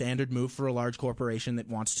fairly standard move for a large corporation that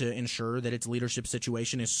wants to ensure that its leadership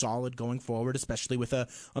situation is solid going forward, especially with a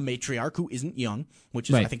matriarch who isn't young, which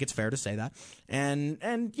is, right. I think it's fair to say that.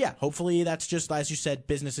 And yeah, hopefully that's just, as you said,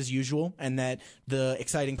 business as usual, and that the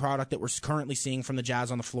exciting product that we're currently seeing from the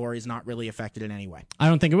Jazz on the floor is not really affected in any way. I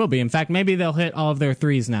don't think it will be. In fact, maybe they'll hit all of their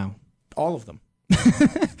threes now. All of them.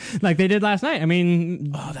 Like they did last night. I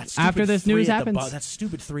mean, after this news happens. That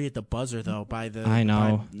stupid 3 at the buzzer, though, by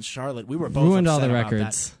Charlotte. We were both ruined all the about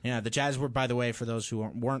records. That. Yeah, the Jazz were, by the way, for those who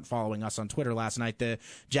weren't following us on Twitter last night, the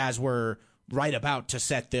Jazz were right about to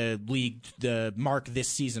set the mark this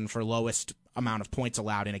season for lowest amount of points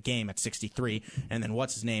allowed in a game at 63, and then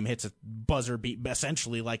what's his name hits a buzzer beat,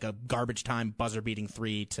 essentially like a garbage time buzzer beating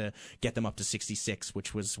 3 to get them up to 66,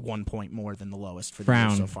 which was 1 point more than the lowest for the year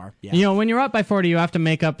so far. Yeah. When you're up by 40, you have to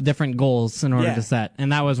make up different goals in order to set,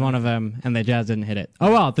 and that was one of them, and the Jazz didn't hit it.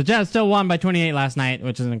 Oh well, the Jazz still won by 28 last night,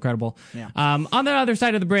 which is incredible. Yeah. On the other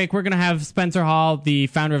side of the break, we're going to have Spencer Hall, the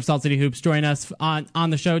founder of Salt City Hoops, join us on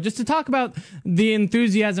the show just to talk about the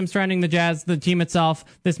enthusiasm surrounding the Jazz, the team itself,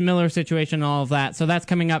 this Miller situation, and all of that. So that's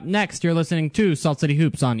coming up next. You're listening to Salt City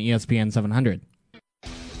Hoops on ESPN 700.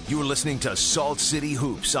 You're listening to Salt City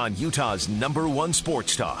Hoops on Utah's #1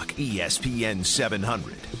 sports talk, ESPN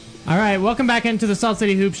 700. All right, welcome back into the Salt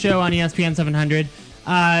City Hoops show on ESPN 700.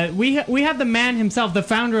 We have the man himself, the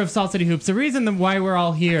founder of Salt City Hoops. The reason why we're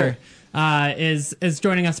all here is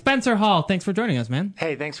joining us, Spencer Hall. Thanks for joining us, man.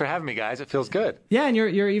 Hey, thanks for having me, guys. It feels good. Yeah, and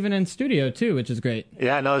you're even in studio too, which is great.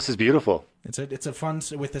 Yeah, no, this is beautiful. It's a fun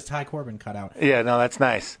with this Ty Corbin cutout. Yeah, no, that's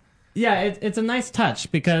nice. Yeah, it's a nice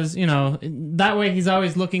touch because, that way he's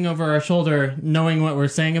always looking over our shoulder, knowing what we're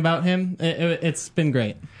saying about him. It's been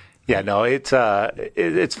great. Yeah, no, it's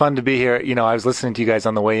fun to be here. I was listening to you guys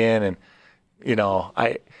on the way in, and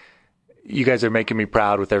you guys are making me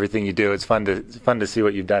proud with everything you do. It's fun to see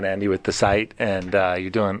what you've done, Andy, with the site, and you're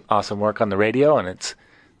doing awesome work on the radio, and it's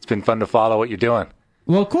been fun to follow what you're doing.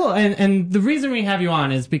 Well, cool. And the reason we have you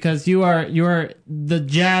on is because you are the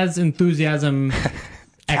Jazz enthusiasm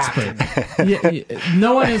expert.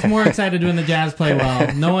 No one is more excited when the Jazz play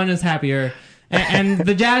well. No one is happier. And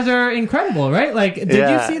the Jazz are incredible, right? Like, did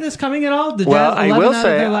you see this coming at all? The Jazz 11 out of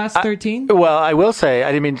their last 13? Well, I will say, I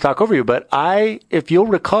didn't mean to talk over you, but if you'll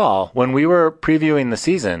recall, when we were previewing the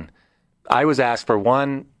season, I was asked for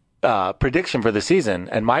one prediction for the season,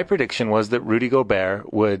 and my prediction was that Rudy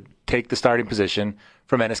Gobert would take the starting position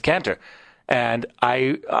from Enes Kanter. And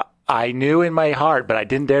I knew in my heart, but I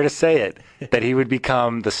didn't dare to say it, that he would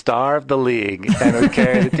become the star of the league and would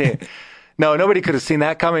carry the team. No, nobody could have seen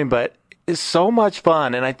that coming, but it's so much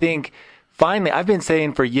fun. And I think finally, I've been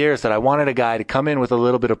saying for years that I wanted a guy to come in with a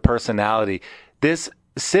little bit of personality. This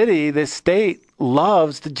city, this state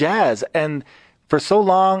loves the Jazz. And for so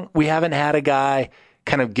long, we haven't had a guy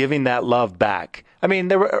kind of giving that love back. I mean,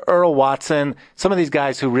 there were Earl Watson, some of these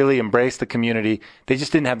guys who really embraced the community. They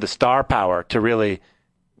just didn't have the star power to really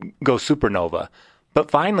go supernova.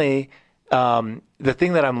 But finally, the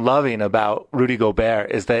thing that I'm loving about Rudy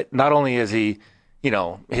Gobert is that not only is he,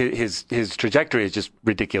 his trajectory is just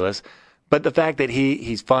ridiculous, but the fact that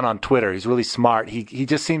he's fun on Twitter, he's really smart. He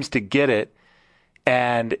just seems to get it,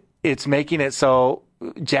 and it's making it so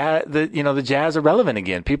the Jazz are relevant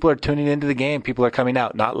again. People are tuning into the game. People are coming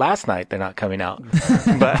out. Not last night, they're not coming out,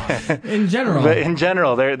 but in general,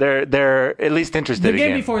 they're at least interested. The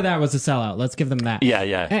game again. before that was a sellout. Let's give them that.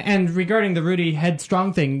 Yeah. And regarding the Rudy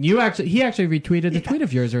headstrong thing, he actually retweeted a tweet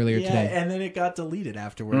of yours earlier today, and then it got deleted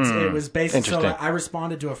afterwards. It was basically so I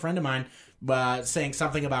responded to a friend of mine. Saying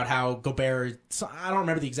something about how Gobert, I don't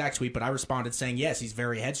remember the exact tweet, but I responded saying, yes, he's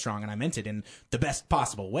very headstrong, and I meant it in the best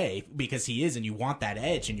possible way, because he is, and you want that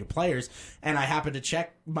edge in your players. And I happened to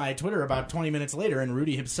check my Twitter about 20 minutes later, and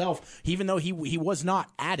Rudy himself, even though he was not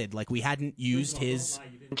added, like we hadn't used his...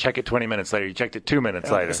 Check it 20 minutes later. You checked it 2 minutes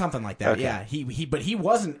later. Something like that, okay. Yeah. But he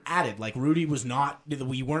wasn't added. Like, Rudy was not...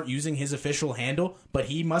 We weren't using his official handle, but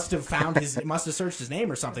he must have must have searched his name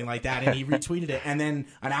or something like that, and he retweeted it. And then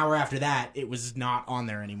an hour after that, it was not on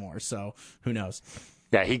there anymore. So, who knows?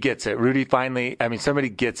 Yeah, he gets it. Rudy finally... somebody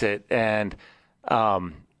gets it. And,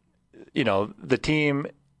 the team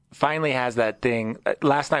finally has that thing.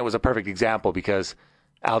 Last night was a perfect example because...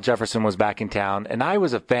 Al Jefferson was back in town, and I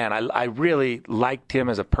was a fan. I really liked him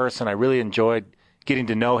as a person. I really enjoyed getting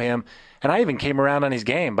to know him, and I even came around on his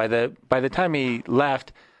game. By the time he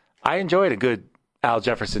left, I enjoyed a good Al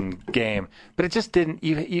Jefferson game, but it just didn't.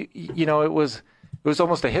 It was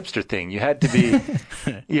almost a hipster thing. You had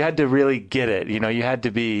to really get it. You had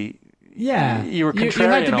to be. Yeah, you were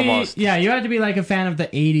contrarian almost. Yeah, you had to be like a fan of the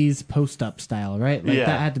 '80s post-up style, right? Like yeah.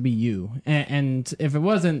 That had to be you. And if it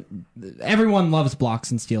wasn't, everyone loves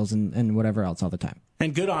blocks and steals and whatever else all the time.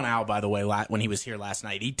 And good on Al, by the way. When he was here last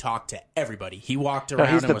night, he talked to everybody. He walked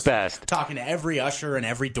around. He's and the was best. Talking to every usher and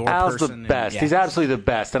every door Al's person. Al's the best. Yeah. He's absolutely the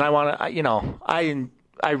best. And I want to.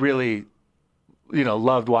 I really,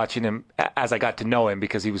 loved watching him as I got to know him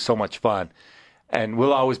because he was so much fun. And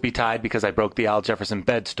we'll always be tied because I broke the Al Jefferson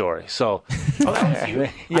bed story. So, that was you?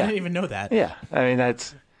 I didn't even know that. Yeah,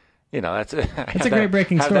 that's a great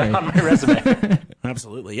breaking story that on my resume.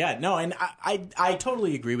 Absolutely, yeah. No, and I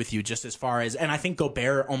totally agree with you just as far as, and I think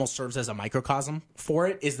Gobert almost serves as a microcosm for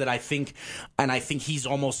it, is that I think he's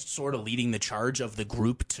almost sort of leading the charge of the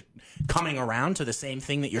group to coming around to the same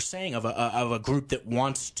thing that you're saying, of a group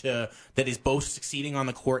that that is both succeeding on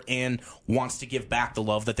the court and wants to give back the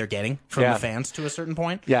love that they're getting from the fans to a certain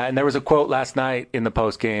point. Yeah, and there was a quote last night in the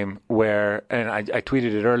post game where, and I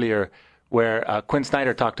tweeted it earlier, where Quinn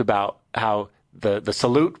Snyder talked about how the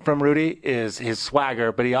salute from Rudy is his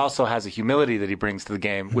swagger, but he also has a humility that he brings to the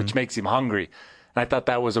game, which makes him hungry. And I thought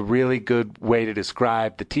that was a really good way to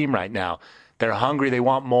describe the team right now. They're hungry. They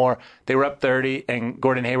want more. They were up 30, and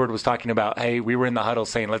Gordon Hayward was talking about, hey, we were in the huddle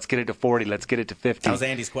saying, let's get it to 40, let's get it to 50. That was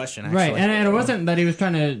Andy's question, actually. Right, and it wasn't that he was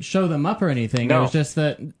trying to show them up or anything. No. It was just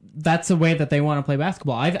that that's the way that they want to play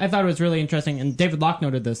basketball. I thought it was really interesting, and David Locke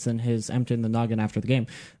noted this in his Emptying the Noggin after the game,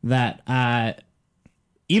 that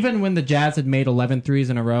even when the Jazz had made 11 threes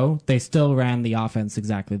in a row, they still ran the offense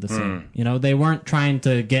exactly the same. You know, they weren't trying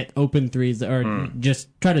to get open threes or just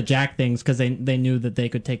try to jack things because they knew that they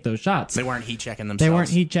could take those shots. They weren't heat checking themselves. They weren't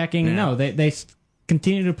heat checking. Yeah. No, they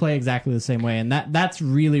continue to play exactly the same way, and that's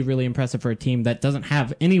really, really impressive for a team that doesn't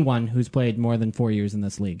have anyone who's played more than 4 years in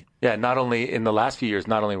this league. Yeah, not only in the last few years,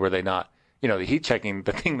 not only were they not, the heat checking,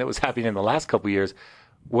 the thing that was happening in the last couple of years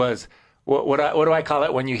was what do I call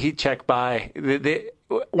it when you heat check by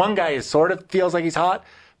one guy sort of feels like he's hot,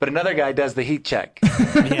 but another guy does the heat check.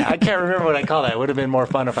 Yeah, I can't remember what I call that. It would have been more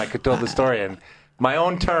fun if I could tell the story in my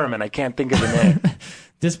own term, and I can't think of the name.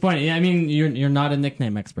 Disappointing. I mean, you're not a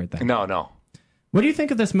nickname expert then. No. What do you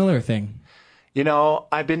think of this Miller thing?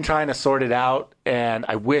 I've been trying to sort it out, and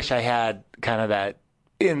I wish I had kind of that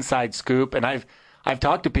inside scoop. And I've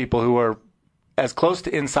talked to people who are as close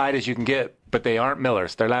to inside as you can get, but they aren't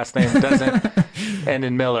Millers. Their last name doesn't end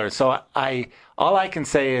in Miller. So all I can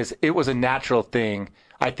say is it was a natural thing.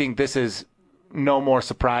 I think this is no more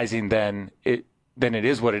surprising than it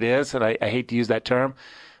is what it is, and I hate to use that term.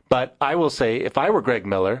 But I will say, if I were Greg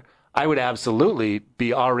Miller, I would absolutely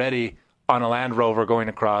be already on a Land Rover going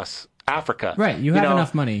across Africa. Right, you have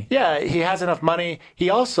enough money. Yeah, he has enough money. He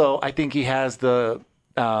also, I think he has the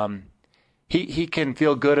he can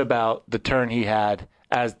feel good about the turn he had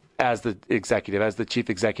as the executive, as the chief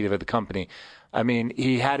executive of the company. I mean,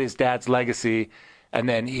 he had his dad's legacy, and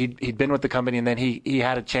then he'd been with the company, and then he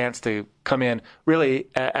had a chance to come in, really,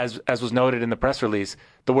 as was noted in the press release,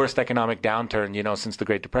 the worst economic downturn, since the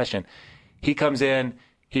Great Depression. He comes in,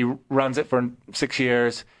 he runs it for 6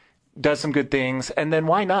 years, does some good things, and then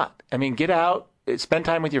why not? I mean, get out, spend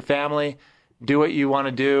time with your family, do what you want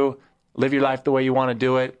to do, live your life the way you want to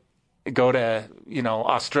do it, go to,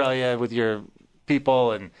 Australia with your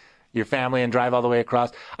people and your family and drive all the way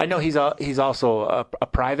across. I know he's also a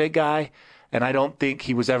private guy, and I don't think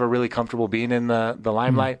he was ever really comfortable being in the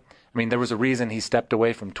limelight. I mean, there was a reason he stepped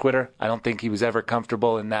away from Twitter. I don't think he was ever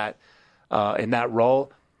comfortable in that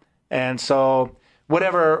role. And so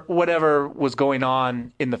whatever was going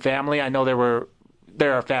on in the family, I know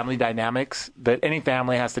there are family dynamics that any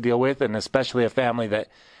family has to deal with, and especially a family that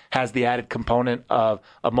has the added component of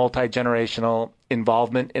a multi-generational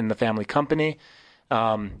involvement in the family company.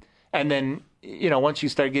 And then, once you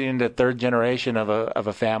start getting into third generation of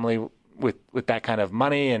a family with that kind of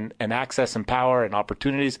money and access and power and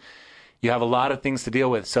opportunities, you have a lot of things to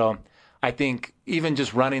deal with. So I think even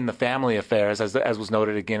just running the family affairs, as was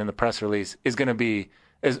noted again in the press release, is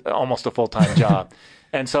almost a full-time job.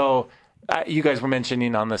 And so you guys were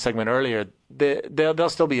mentioning on the segment earlier, they'll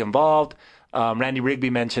still be involved. Randy Rigby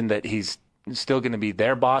mentioned that he's still going to be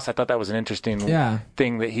their boss. I thought that was an interesting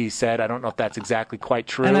thing that he said. I don't know if that's exactly quite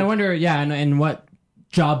true. And I wonder, and what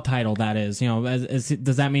job title that is.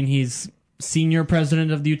 Does that mean he's senior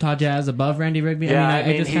president of the Utah Jazz above Randy Rigby? Yeah,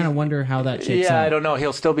 I just kind of wonder how that shakes out. Yeah, I don't know.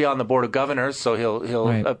 He'll still be on the board of governors, so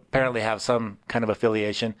he'll apparently have some kind of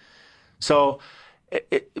affiliation. So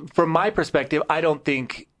from my perspective, I don't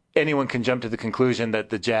think anyone can jump to the conclusion that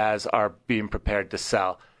the Jazz are being prepared to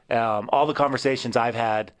sell. All the conversations I've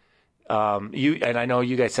had, and I know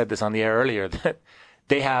you guys said this on the air earlier, that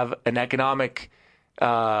they have an economic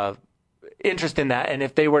interest in that, and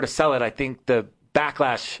if they were to sell it, I think the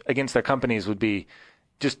backlash against their companies would be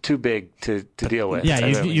just too big to deal with. Yeah,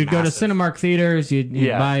 you'd go to Cinemark theaters, you'd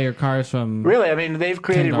buy your cars from. Really, I mean, they've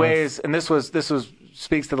created ways, and this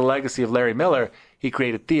speaks to the legacy of Larry Miller. He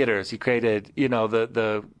created theaters, he created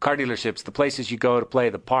the car dealerships, the places you go to play,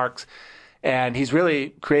 the parks. And he's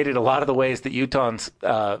really created a lot of the ways that Utahns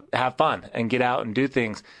have fun and get out and do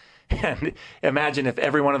things. And imagine if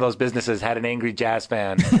every one of those businesses had an angry Jazz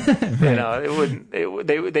fan. Right. I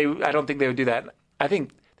don't think they would do that. I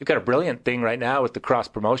think they've got a brilliant thing right now with the cross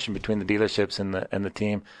promotion between the dealerships and the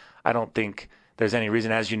team. I don't think there's any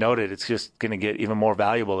reason. As you noted, it's just going to get even more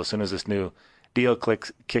valuable as soon as this new deal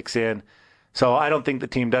kicks in. So I don't think the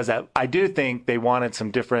team does that. I do think they wanted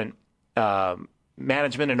some different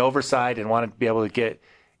management and oversight and wanted to be able to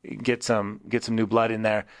get some new blood in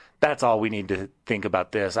there. That's all we need to think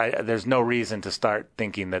about this. There's no reason to start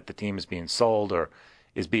thinking that the team is being sold or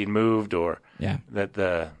is being moved or that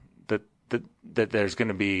there's going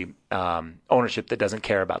to be ownership that doesn't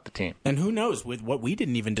care about the team. And who knows, with what we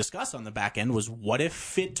didn't even discuss on the back end was what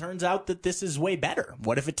if it turns out that this is way better?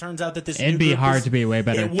 What if it turns out that this It'd be hard to be way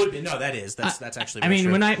better. It would be. No, that's actually I mean,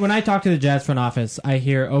 true. when I talk to the Jazz front office, I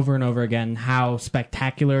hear over and over again how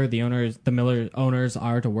spectacular the Miller owners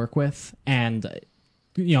are to work with, and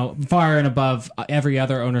far and above every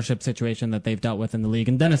other ownership situation that they've dealt with in the league.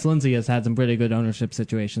 And Dennis Lindsey has had some pretty good ownership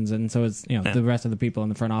situations, and so has the rest of the people in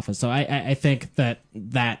the front office. So I think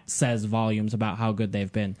that says volumes about how good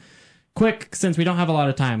they've been. Quick, since we don't have a lot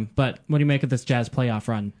of time, but what do you make of this Jazz playoff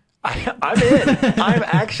run? I'm in. I'm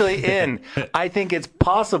actually in. I think it's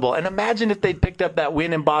possible. And imagine if they'd picked up that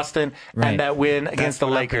win in Boston and that win against the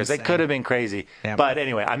Lakers. It could have been crazy. Yeah. But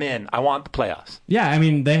anyway, I'm in. I want the playoffs. Yeah, I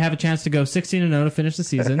mean, they have a chance to go 16-0 to finish the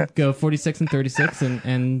season, go 46-36,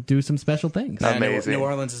 and do some special things. Amazing. New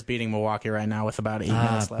Orleans is beating Milwaukee right now with about 8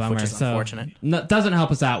 minutes left, which is unfortunate. Doesn't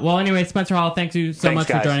help us out. Well, anyway, Spencer Hall, thank you so much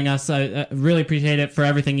for joining us. I really appreciate it for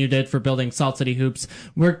everything you did for building Salt City Hoops.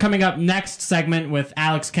 We're coming up next segment with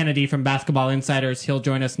Alex Kennedy from Basketball Insiders. He'll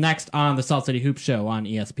join us next on the Salt City Hoops Show on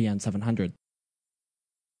ESPN 700.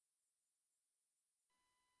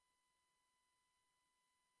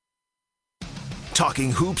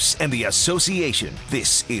 Talking hoops and the association.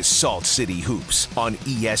 This is Salt City Hoops on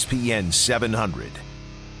ESPN 700.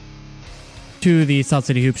 To the Salt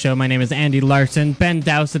City Hoops Show. My name is Andy Larsen. Ben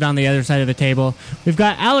Dowsett on the other side of the table. We've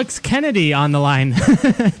got Alex Kennedy on the line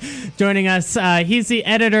joining us. He's the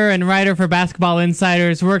editor and writer for Basketball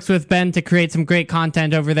Insiders, works with Ben to create some great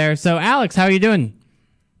content over there. So, Alex, how are you doing?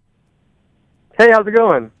 Hey, how's it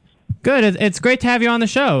going? Good. It's great to have you on the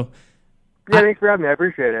show. Yeah, thanks for having me. I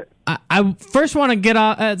appreciate it. I first want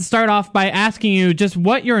to start off by asking you just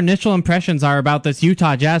what your initial impressions are about this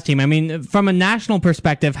Utah Jazz team. I mean, from a national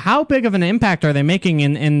perspective, how big of an impact are they making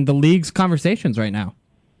in the league's conversations right now?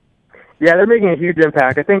 Yeah, they're making a huge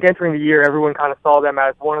impact. I think entering the year, everyone kind of saw them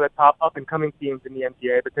as one of the top up-and-coming teams in the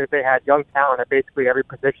NBA because they had young talent at basically every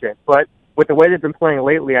position. But with the way they've been playing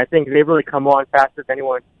lately, I think they've really come on faster than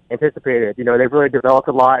anyone anticipated. They've really developed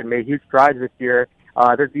a lot and made huge strides this year.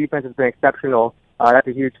 Their defense has been exceptional. That's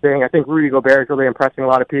a huge thing. I think Rudy Gobert is really impressing a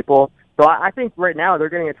lot of people. So I think right now they're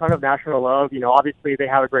getting a ton of national love. Obviously they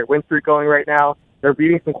have a great win streak going right now. They're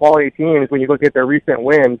beating some quality teams when you look at their recent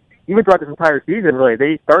wins. Even throughout this entire season, really,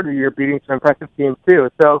 they started the year beating some impressive teams too.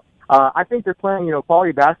 So I think they're playing,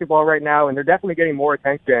 quality basketball right now, and they're definitely getting more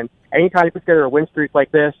attention. Anytime you put together a win streak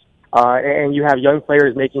like this, and you have young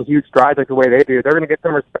players making huge strides like the way they do, they're going to get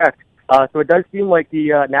some respect. So it does seem like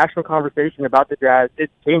the national conversation about the Jazz is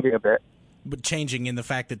changing a bit. But changing in the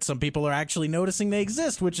fact that some people are actually noticing they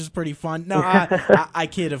exist, which is pretty fun. No, I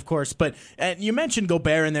kid, of course. But you mentioned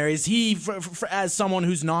Gobert in there. Is he, as someone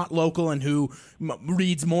who's not local and who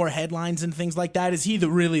reads more headlines and things like that, is he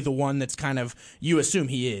really the one that's kind of, you assume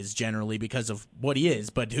he is generally because of what he is,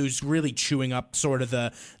 but who's really chewing up sort of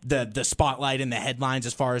the spotlight and the headlines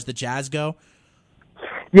as far as the Jazz go?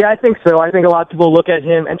 Yeah, I think so. I think a lot of people look at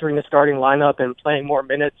him entering the starting lineup and playing more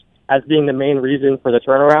minutes as being the main reason for the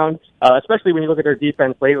turnaround, especially when you look at their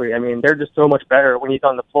defense lately. I mean, they're just so much better when he's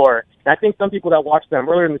on the floor. And I think some people that watched them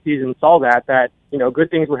earlier in the season saw that good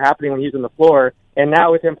things were happening when he's on the floor. And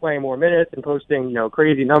now with him playing more minutes and posting,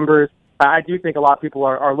 crazy numbers, I do think a lot of people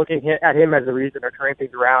are looking at him as the reason they're turning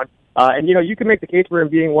things around. And you can make the case for him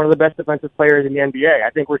being one of the best defensive players in the NBA.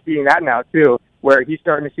 I think we're seeing that now, too, where he's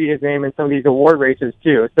starting to see his name in some of these award races,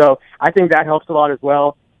 too. So I think that helps a lot as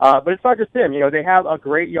well. But it's not just him. They have a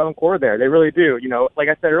great young core there. They really do. Like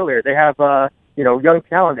I said earlier, they have, young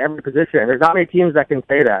talent at every position. There's not many teams that can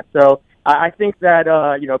say that. So I think that,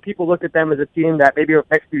 people look at them as a team that maybe over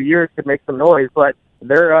the next few years could make some noise, but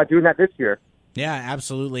they're doing that this year. Yeah,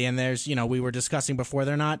 absolutely. And there's, we were discussing before,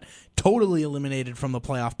 they're not totally eliminated from the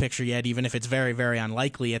playoff picture yet, even if it's very, very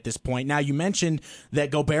unlikely at this point. Now, you mentioned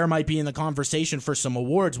that Gobert might be in the conversation for some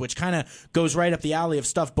awards, which kind of goes right up the alley of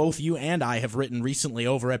stuff both you and I have written recently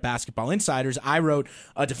over at Basketball Insiders. I wrote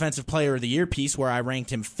a Defensive Player of the Year piece where I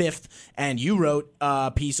ranked him 5th, and you wrote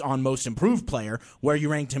a piece on Most Improved Player where you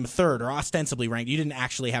ranked him 3rd, or ostensibly ranked. You didn't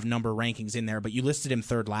actually have number rankings in there, but you listed him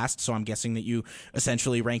 3rd last, so I'm guessing that you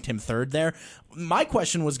essentially ranked him 3rd there. My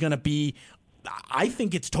question was going to be, I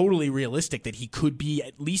think it's totally realistic that he could be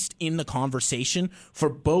at least in the conversation for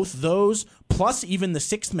both those, plus even the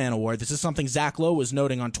sixth man award. This is something Zach Lowe was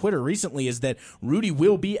noting on Twitter recently, is that Rudy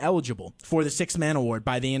will be eligible for the sixth man award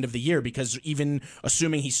by the end of the year, because even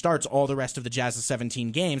assuming he starts all the rest of the Jazz's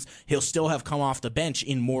 17 games, he'll still have come off the bench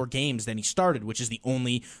in more games than he started, which is the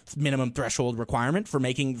only minimum threshold requirement for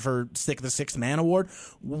the sixth man award.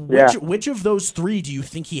 Which of those three do you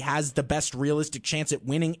think he has the best realistic chance at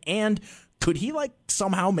winning, and could he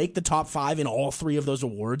somehow make the top 5 in all 3 of those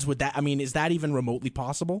awards? Is that even remotely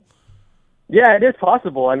possible? Yeah, it is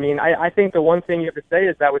possible. I think the one thing you have to say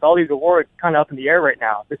is that with all these awards kind of up in the air right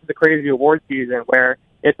now, this is a crazy award season where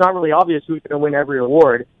it's not really obvious who's going to win every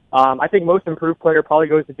award. I think most improved player probably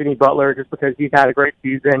goes to Jimmy Butler just because he's had a great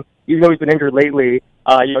season. Even though he's been injured lately,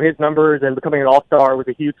 his numbers and becoming an all-star was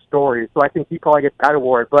a huge story. So I think he probably gets that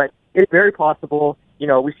award. But it's very possible,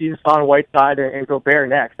 we see Hassan Whiteside and Gobert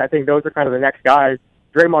next. I think those are kind of the next guys.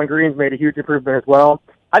 Draymond Green's made a huge improvement as well.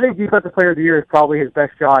 I think Defensive Player of the Year is probably his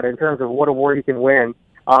best shot in terms of what award he can win.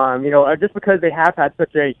 Just because they have had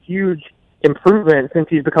such a huge improvement since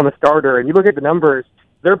he's become a starter. And you look at the numbers,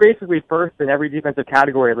 they're basically first in every defensive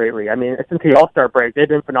category lately. Since the All-Star break, they've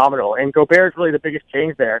been phenomenal. And Gobert is really the biggest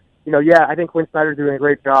change there. I think Quinn Snyder's doing a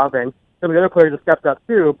great job, and some of the other players have stepped up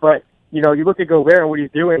too. But, you look at Gobert and what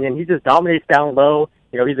he's doing, and he just dominates down low.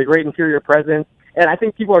 He's a great interior presence. And I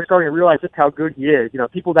think people are starting to realize just how good he is.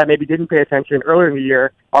 People that maybe didn't pay attention earlier in the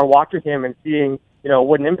year are watching him and seeing,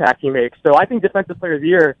 what an impact he makes. So I think Defensive Player of the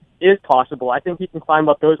Year is possible. I think he can climb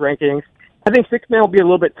up those rankings. I think sixth man will be a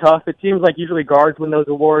little bit tough. It seems like usually guards win those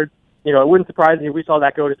awards. It wouldn't surprise me if we saw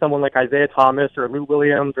that go to someone like Isaiah Thomas or Lou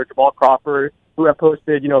Williams or Jamal Crawford, who have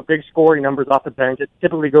posted, big scoring numbers off the bench. It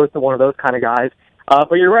typically goes to one of those kind of guys.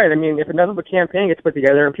 But you're right. If another campaign gets put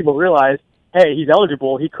together and people realize, hey, he's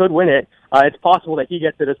eligible, he could win it, it's possible that he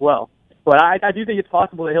gets it as well. But I do think it's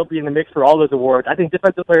possible that he'll be in the mix for all those awards. I think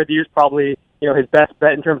Defensive Player of the Year is probably, his best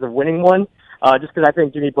bet in terms of winning one, just because I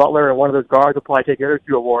think Jimmy Butler and one of those guards will probably take the other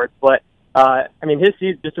 2 awards. But, his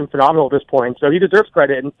season's just been phenomenal at this point, so he deserves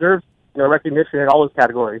credit and deserves, recognition in all those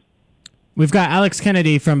categories. We've got Alex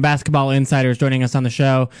Kennedy from Basketball Insiders joining us on the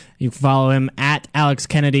show. You can follow him at Alex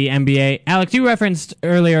Kennedy NBA. Alex, you referenced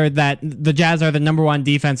earlier that the Jazz are the number 1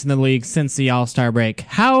 defense in the league since the All-Star break.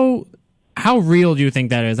 How real do you think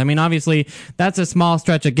that is? Obviously, that's a small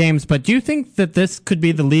stretch of games, but do you think that this could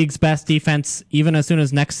be the league's best defense even as soon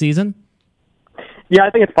as next season? Yeah, I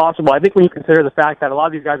think it's possible. I think when you consider the fact that a lot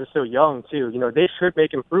of these guys are so young, too, they should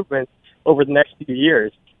make improvements over the next few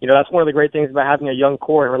years. That's one of the great things about having a young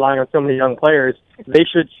core and relying on so many young players. They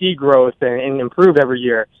should see growth and improve every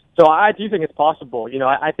year. So I do think it's possible.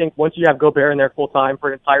 I think once you have Gobert in there full time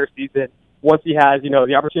for an entire season, once he has,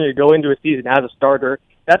 the opportunity to go into a season as a starter,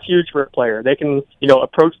 that's huge for a player. They can,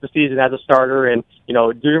 approach the season as a starter and,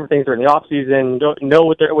 do different things during the off season, know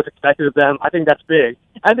what's expected of them. I think that's big.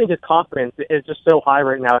 I think his confidence is just so high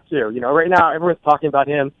right now too. Right now everyone's talking about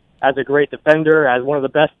him as a great defender, as one of the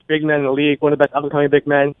best big men in the league, one of the best up-and-coming big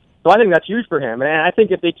men. So I think that's huge for him. And I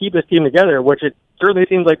think if they keep this team together, which it certainly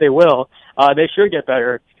seems like they will, they should get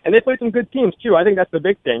better. And they play some good teams, too. I think that's the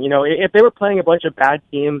big thing. If they were playing a bunch of bad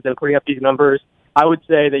teams and putting up these numbers, I would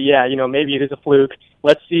say that, yeah, maybe it is a fluke.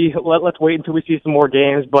 Let's see. Let's wait until we see some more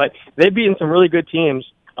games. But they've beaten some really good teams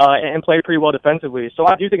and played pretty well defensively. So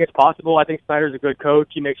I do think it's possible. I think Snyder's a good coach.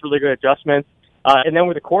 He makes really good adjustments. And then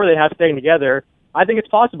with the core they have staying together, I think it's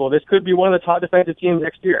possible. This could be one of the top defensive teams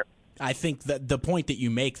next year. I think that the point that you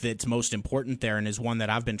make that's most important there, and is one that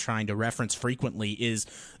I've been trying to reference frequently, is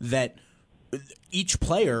that each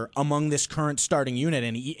player among this current starting unit,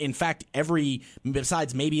 and in fact,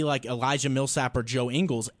 besides maybe like Elijah Millsap or Joe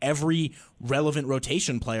Ingles, every relevant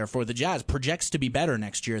rotation player for the Jazz projects to be better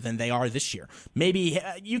next year than they are this year. Maybe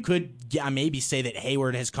you could maybe say that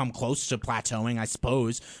Hayward has come close to plateauing, I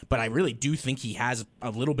suppose, but I really do think he has a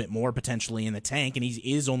little bit more potentially in the tank, and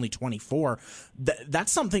he is only 24.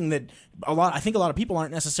 That's something that I think a lot of people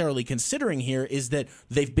aren't necessarily considering here, is that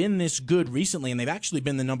they've been this good recently, and they've actually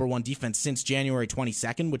been the number 1 defense since January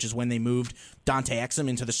 22nd, which is when they moved Dante Exum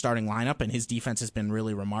into the starting lineup, and his defense has been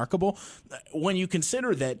really remarkable. When you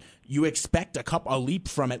consider that you expect a leap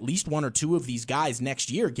from at least 1 or 2 of these guys next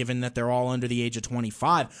year, given that they're all under the age of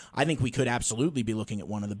 25, I think we could absolutely be looking at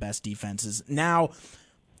one of the best defenses. Now,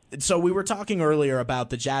 so we were talking earlier about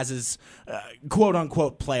the Jazz's quote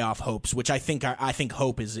unquote playoff hopes, which I think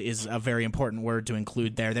hope is a very important word to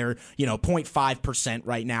include there. They're 0.5%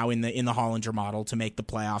 right now in the Hollinger model to make the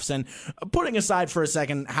playoffs. And putting aside for a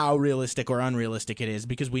second how realistic or unrealistic it is,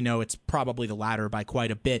 because we know it's probably the latter by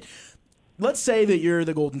quite a bit. Let's say that you're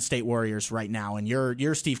the Golden State Warriors right now, and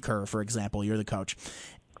you're Steve Kerr, for example, you're the coach,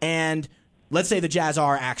 and let's say the Jazz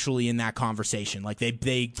are actually in that conversation. Like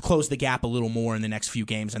they close the gap a little more in the next few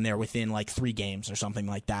games, and they're within like 3 games or something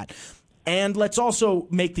like that. And let's also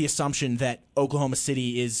make the assumption that Oklahoma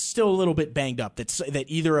City is still a little bit banged up. That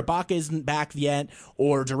either Ibaka isn't back yet,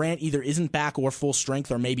 or Durant either isn't back or full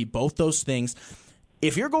strength, or maybe both those things.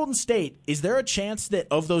 If you're Golden State, is there a chance that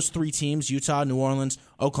of those 3 teams, Utah, New Orleans,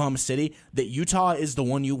 Oklahoma City, that Utah is the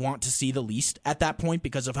one you want to see the least at that point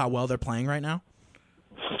because of how well they're playing right now?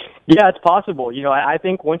 Yeah, it's possible. I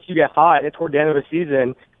think once you get hot toward the end of the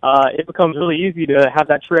season, it becomes really easy to have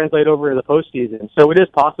that translate over to the postseason. So it is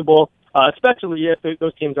possible, especially if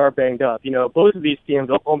those teams are banged up. Both of these teams,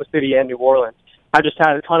 Oklahoma City and New Orleans, have just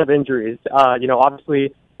had a ton of injuries.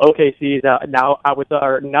 Obviously OKC is now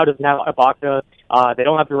doesn't have Ibaka. They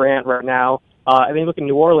don't have Durant right now. And then you look at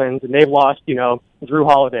New Orleans, and they've lost, Drew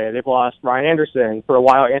Holiday. They've lost Ryan Anderson. For a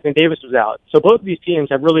while, Anthony Davis was out. So both of these teams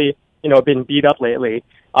have really, been beat up lately.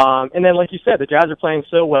 And then, like you said, the Jazz are playing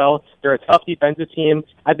so well. They're a tough defensive team.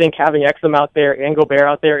 I think having Exum out there and Gobert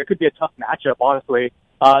out there, it could be a tough matchup, honestly.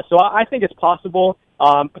 So I think it's possible.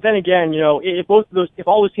 But then again, if all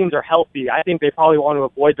those teams are healthy, I think they probably want to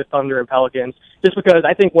avoid the Thunder and Pelicans, just because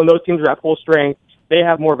I think when those teams are at full strength, they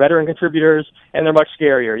have more veteran contributors and they're much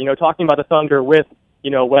scarier. Talking about the Thunder with,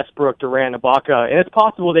 Westbrook, Durant, Ibaka, and it's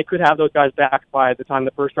possible they could have those guys back by the time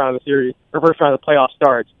the first round of the series or first round of the playoffs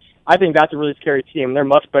starts. I think that's a really scary team. They're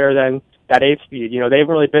much better than that 8th seed. They haven't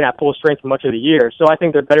really been at full strength for much of the year, so I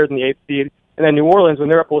think they're better than the 8th seed. And then New Orleans, when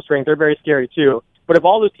they're at full strength, they're very scary too. But if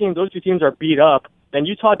all those 2 teams are beat up, then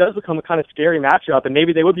Utah does become a kind of scary matchup, and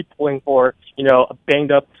maybe they would be pulling for, a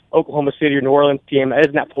banged-up Oklahoma City or New Orleans team that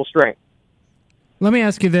isn't at full strength. Let me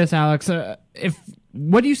ask you this, Alex.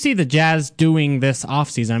 What do you see the Jazz doing this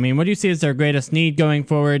offseason? I mean, what do you see as their greatest need going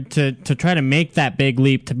forward to try to make that big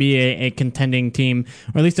leap to be a contending team,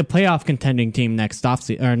 or at least a playoff contending team next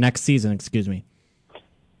season? Excuse me.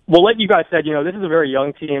 Well, like you guys said, this is a very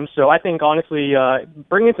young team, so I think, honestly,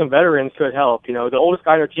 bringing some veterans could help. The oldest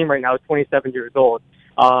guy on our team right now is 27 years old.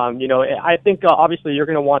 I think, obviously, you're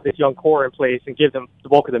going to want this young core in place and give them the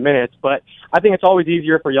bulk of the minutes, but I think it's always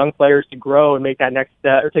easier for young players to grow and make that next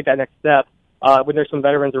step, or take that next step, when there's some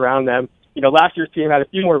veterans around them. Last year's team had a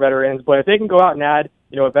few more veterans, but if they can go out and add,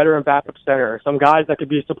 a veteran backup center, some guys that could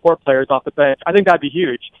be support players off the bench, I think that'd be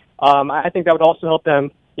huge. I think that would also help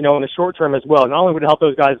them, in the short term as well. Not only would it help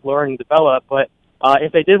those guys learn and develop, but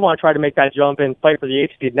if they did want to try to make that jump and fight for the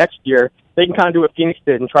 8th seed next year, they can kind of do what Phoenix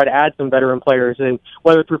did and try to add some veteran players, and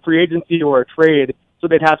whether through free agency or a trade, so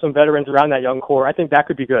they'd have some veterans around that young core. I think that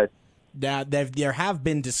could be good. There have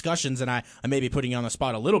been discussions, and I may be putting you on the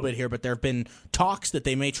spot a little bit here, but there have been talks that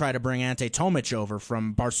they may try to bring Ante Tomic over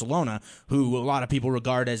from Barcelona, who a lot of people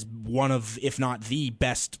regard as one of, if not the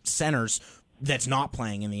best centers that's not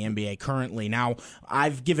playing in the NBA currently. Now,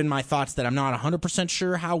 I've given my thoughts that I'm not 100%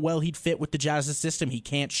 sure how well he'd fit with the Jazz's system. He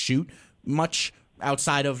can't shoot much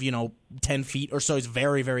outside of, 10 feet or so. He's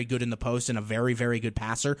very, very good in the post and a very, very good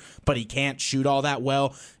passer, but he can't shoot all that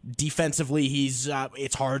well. Defensively,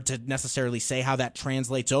 it's hard to necessarily say how that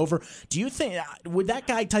translates over. Do you think, would that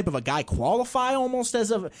type of a guy qualify almost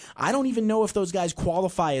as I don't even know if those guys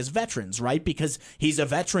qualify as veterans, right? Because he's a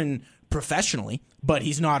veteran professionally, but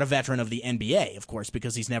he's not a veteran of the NBA, of course,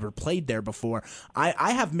 because he's never played there before.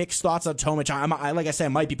 I have mixed thoughts on Tomic. Like I said, I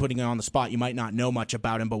might be putting him on the spot. You might not know much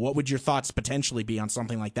about him, but what would your thoughts potentially be on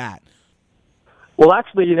something like that? Well,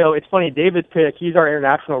 actually, it's funny. David Pick, he's our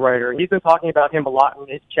international writer. He's been talking about him a lot in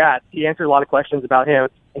his chat. He answered a lot of questions about him,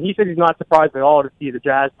 and he said he's not surprised at all to see the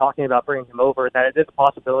Jazz talking about bringing him over, that it is a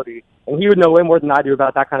possibility. And he would know way more than I do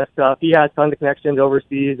about that kind of stuff. He has tons of connections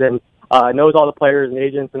overseas and knows all the players and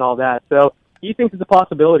agents and all that. So he thinks it's a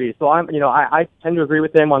possibility. So I tend to agree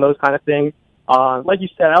with him on those kind of things. Like you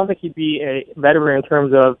said, I don't think he'd be a veteran in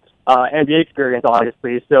terms of NBA experience,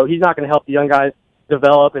 obviously. So he's not going to help the young guys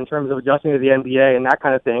develop in terms of adjusting to the NBA and that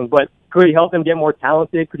kind of thing. But could he help them get more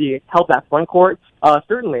talented? Could he help that front court?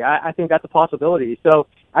 Certainly. I think that's a possibility. So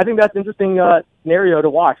I think that's an interesting scenario to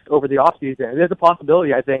watch over the offseason. It is a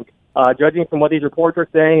possibility, I think. Judging from what these reports are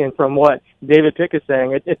saying and from what David Pick is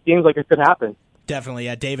saying, it seems like it could happen. Definitely,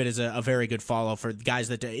 yeah. David is a very good follow for guys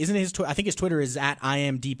that isn't his. I think his Twitter is at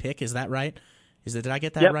IMDPick. Is that right? Did I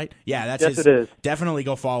get that right? Yeah, that's yes, it is. Definitely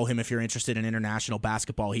go follow him if you're interested in international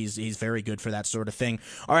basketball. He's very good for that sort of thing.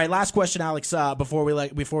 All right, last question, Alex. Before we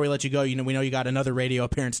let you go, we know you got another radio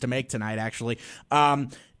appearance to make tonight. Actually,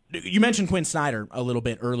 you mentioned Quinn Snyder a little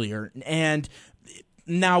bit earlier, and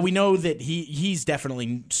Now, we know that he's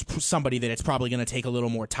definitely somebody that it's probably going to take a little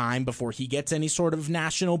more time before he gets any sort of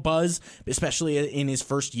national buzz, especially in his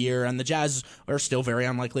first year, and the Jazz are still very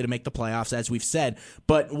unlikely to make the playoffs, as we've said.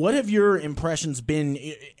 But what have your impressions been?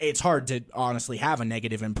 It's hard to honestly have a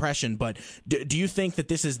negative impression, but do you think that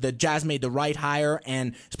this is the Jazz made the right hire?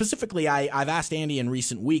 And specifically, I've asked Andy in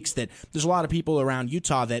recent weeks that there's a lot of people around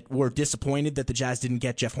Utah that were disappointed that the Jazz didn't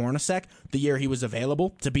get Jeff Hornacek the year he was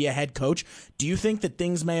available to be a head coach. Do you think that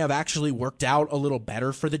things may have actually worked out a little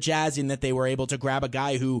better for the Jazz in that they were able to grab a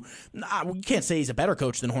guy who, you can't say he's a better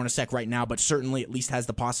coach than Hornacek right now, but certainly at least has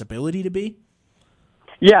the possibility to be?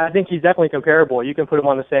 Yeah, I think he's definitely comparable. You can put him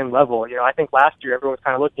on the same level. I think last year everyone was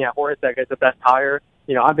kind of looking at Hornacek as the best hire.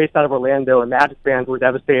 I'm based out of Orlando, and Magic fans were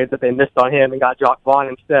devastated that they missed on him and got Jock Vaughn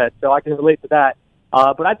instead, so I can relate to that.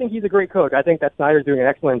 But I think he's a great coach. I think that Snyder's doing an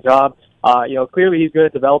excellent job. Clearly he's good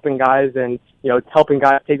at developing guys and, helping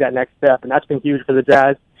guys take that next step, and that's been huge for the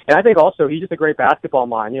Jazz. And I think also he's just a great basketball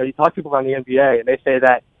mind. You talk to people around the NBA, and they say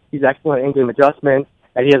that he's excellent at in-game adjustments,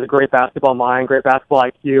 and he has a great basketball mind, great basketball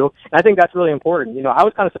IQ. And I think that's really important. I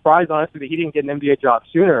was kind of surprised, honestly, that he didn't get an NBA job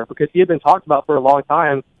sooner because he had been talked about for a long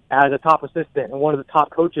time as a top assistant and one of the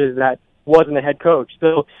top coaches that wasn't a head coach.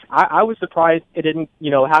 So I was surprised it didn't,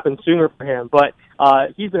 happen sooner for him. But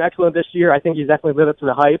he's been excellent this year. I think he's definitely lived up to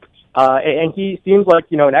the hype. And he seems like,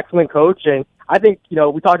 an excellent coach. And I think,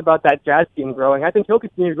 we talked about that Jazz team growing. I think he'll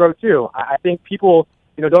continue to grow too. I think people,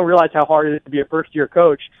 don't realize how hard it is to be a first-year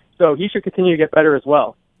coach. So he should continue to get better as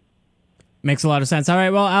well. Makes a lot of sense. All right,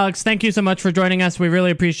 well, Alex, thank you so much for joining us. We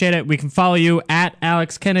really appreciate it. We can follow you at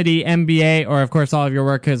Alex Kennedy NBA, or, of course, all of your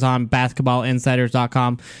work is on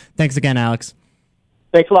basketballinsiders.com. Thanks again, Alex.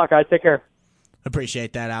 Thanks a lot, guys. Take care.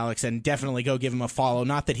 Appreciate that, Alex, and definitely go give him a follow.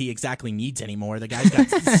 Not that he exactly needs any more. The guy's got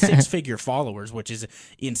 6-figure followers, which is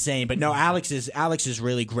insane. But no, Alex is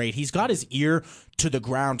really great. He's got his ear to the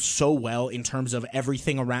ground so well in terms of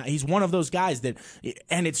everything around. He's one of those guys that,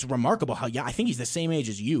 and it's remarkable how, I think he's the same age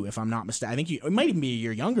as you, if I'm not mistaken. I think it might even be a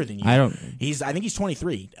year younger than you. I think he's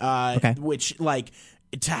 23. Okay. Which,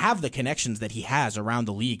 to have the connections that he has around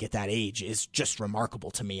the league at that age is just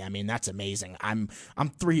remarkable to me. I mean, that's amazing. I'm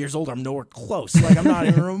 3 years older. I'm nowhere close. I'm not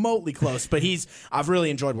even remotely close. But I've really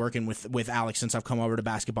enjoyed working with Alex since I've come over to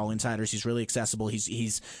Basketball Insiders. He's really accessible.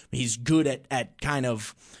 He's good at kind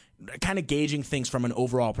of gauging things from an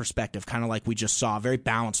overall perspective, kind of like we just saw, a very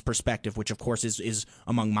balanced perspective, which of course is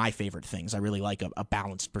among my favorite things. I really like a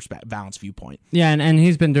balanced viewpoint. Yeah, and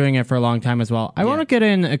he's been doing it for a long time as well. I want to get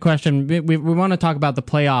in a question. We want to talk about the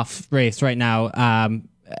playoff race right now.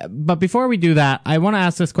 But before we do that, I want to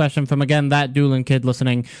ask this question from, again, that Doolin kid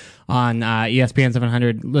listening on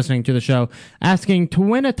ESPN700, listening to the show, asking, to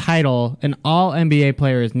win a title, an all-NBA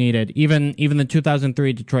player is needed. Even the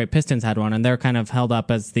 2003 Detroit Pistons had one, and they're kind of held up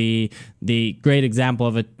as the great example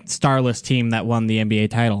of a starless team that won the NBA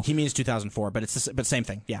title. He means 2004, but but same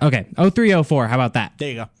thing, yeah. Okay, 03-04, how about that? There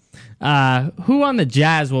you go. Who on the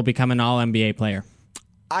Jazz will become an all-NBA player?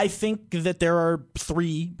 I think that there are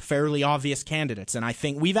 3 fairly obvious candidates, and I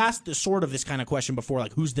think we've asked this kind of question before,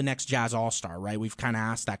 like who's the next Jazz All-Star, right? We've kind of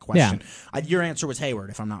asked that question. Yeah. Your answer was Hayward,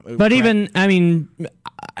 if I'm not correct. But even, I mean,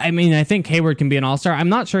 I think Hayward can be an All-Star. I'm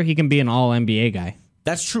not sure he can be an All-NBA guy.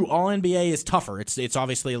 That's true. All-NBA is tougher. It's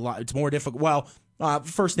obviously a lot. It's more difficult. Well,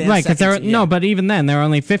 first and second. Right, no, but even then, there are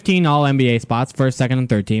only 15 All-NBA spots, first, second, and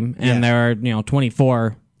third team, and there are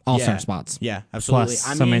 24 All-Star spots. Yeah, absolutely.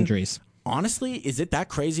 Plus some injuries. Honestly, is it that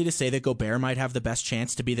crazy to say that Gobert might have the best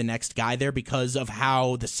chance to be the next guy there because of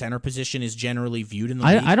how the center position is generally viewed in the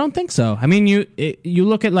league? I don't think so. I mean, you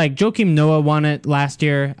look at Joakim Noah won it last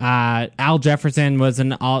year. Al Jefferson was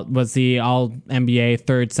the All NBA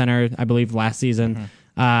third center, I believe, last season.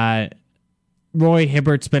 Mm-hmm. Roy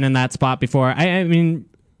Hibbert's been in that spot before. I mean,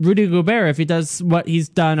 Rudy Gobert, if he does what he's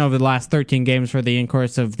done over the last 13 games for the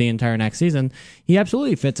course of the entire next season, he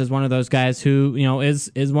absolutely fits as one of those guys who,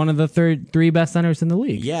 is one of the 3 best centers in the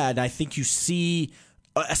league. Yeah, and I think you see,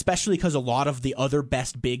 especially because a lot of the other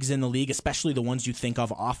best bigs in the league, especially the ones you think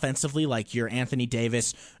of offensively, like your Anthony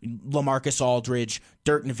Davis, LaMarcus Aldridge,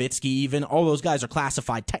 Dirk Nowitzki, even, all those guys are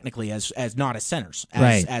classified technically as not as centers,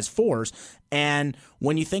 as 4s. And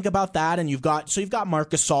when you think about that, and you've got Marc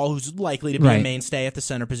Gasol, who's likely to be a mainstay at the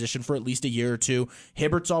center position for at least a year or two.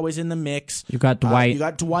 Hibbert's always in the mix. You've got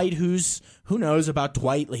Dwight. Who knows about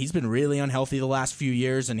Dwight? He's been really unhealthy the last few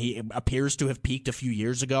years, and he appears to have peaked a few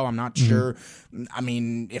years ago. I'm not sure. I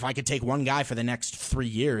mean, if I could take one guy for the next 3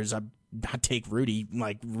 years, take Rudy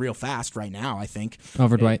like real fast right now, I think.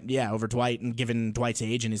 Over Dwight. Yeah, over Dwight, and given Dwight's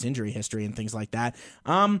age and his injury history and things like that.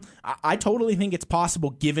 I totally think it's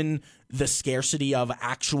possible given the scarcity of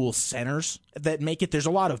actual centers that make it. There's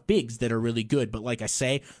a lot of bigs that are really good, but like I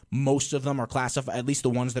say, most of them are classified, at least the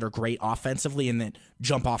ones that are great offensively and that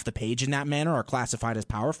jump off the page in that manner are classified as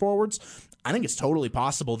power forwards. I think it's totally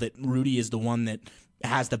possible that Rudy is the one that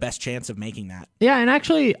has the best chance of making that. Yeah, and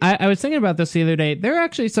actually, I was thinking about this the other day. There are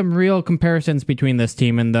actually some real comparisons between this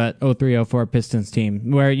team and the 03-04 Pistons team,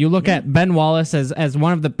 where you look at Ben Wallace as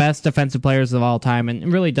one of the best defensive players of all time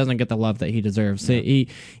and really doesn't get the love that he deserves. Yeah.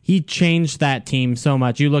 He changed that team so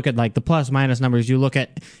much. You look at like the plus-minus numbers, you look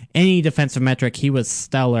at any defensive metric, he was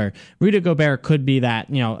stellar. Rudy Gobert could be that.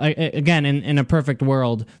 Again, in a perfect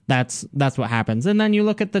world, that's what happens. And then you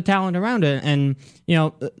look at the talent around it, and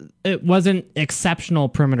it wasn't exceptional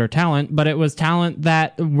perimeter talent, but it was talent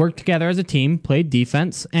that worked together as a team, played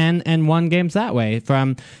defense, and won games that way.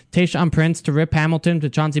 From Tayshaun Prince to Rip Hamilton to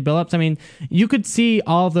Chauncey Billups. I mean, you could see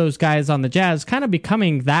all those guys on the Jazz kind of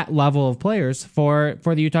becoming that level of players for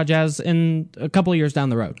the Utah Jazz in a couple of years down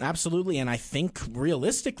the road. Absolutely, and I think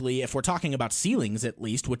realistically, if we're talking about ceilings at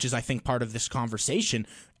least, which is I think part of this conversation,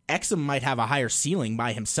 Exum might have a higher ceiling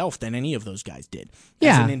by himself than any of those guys did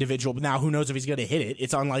as an individual. Now, who knows if he's going to hit it?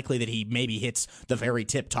 It's unlikely that he maybe hits the very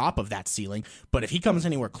tip top of that ceiling. But if he comes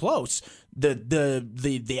anywhere close,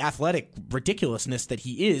 the athletic ridiculousness that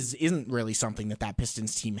he isn't really something that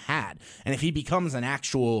Pistons team had. And if he becomes an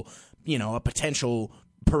actual, a potential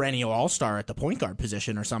perennial all-star at the point guard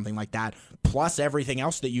position or something like that, plus everything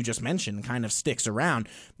else that you just mentioned kind of sticks around,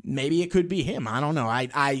 maybe it could be him. I don't know.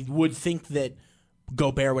 I would think that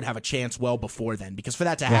Gobert would have a chance well before then, because for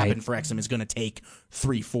that to happen for Exum is going to take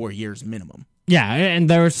 3-4 years minimum. Yeah, and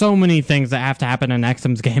there are so many things that have to happen in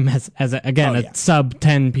Exum's game as a sub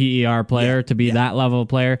 10 PER player to be that level of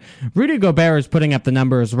player. Rudy Gobert is putting up the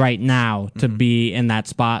numbers right now to be in that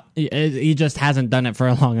spot. He just hasn't done it for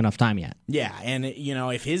a long enough time yet. Yeah, and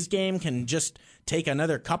if his game can just take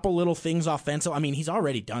another couple little things offensive. I mean, he's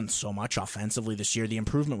already done so much offensively this year. The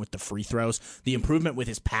improvement with the free throws, the improvement with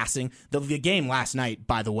his passing. The game last night,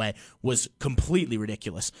 by the way, was completely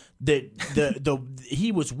ridiculous.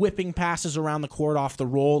 He was whipping passes around the court off the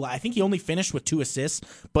roll. I think he only finished with 2 assists,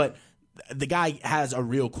 but the guy has a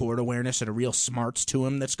real court awareness and a real smarts to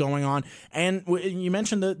him that's going on. And you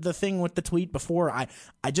mentioned the thing with the tweet before. I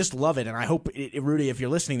just love it, and I hope, Rudy, if you're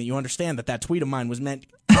listening, that you understand that tweet of mine was meant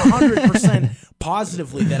 100%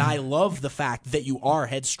 positively, that I love the fact that you are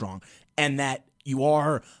headstrong and that you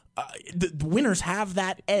are the winners have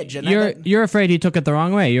that edge. And you're afraid he took it the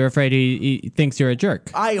wrong way. You're afraid he thinks you're a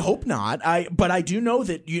jerk. I hope not. But I do know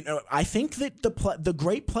that I think that the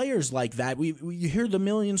great players like that, you hear the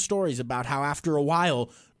million stories about how after a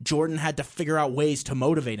while Jordan had to figure out ways to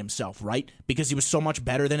motivate himself, right? Because he was so much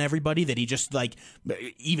better than everybody that he just,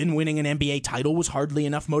 even winning an NBA title was hardly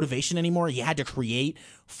enough motivation anymore. He had to create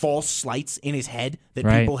false slights in his head that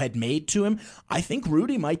people had made to him. I think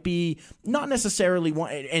Rudy might be not necessarily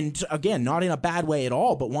one, and again, not in a bad way at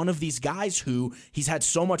all, but one of these guys who he's had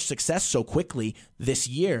so much success so quickly this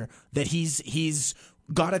year that he's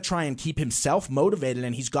got to try and keep himself motivated,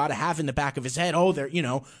 and he's got to have in the back of his head,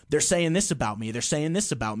 they're saying this about me,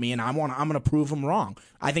 and I'm going to prove them wrong.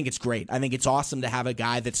 I think it's great. I think it's awesome to have a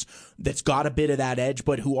guy that's got a bit of that edge,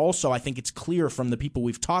 but who also, I think it's clear from the people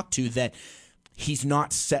we've talked to that he's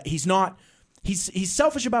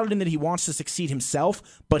selfish about it in that he wants to succeed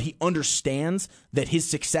himself, but he understands that his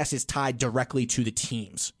success is tied directly to the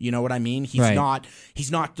teams. You know what I mean? He's not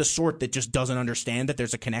the sort that just doesn't understand that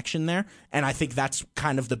there's a connection there. And I think that's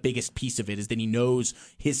kind of the biggest piece of it, is that he knows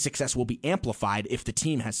his success will be amplified if the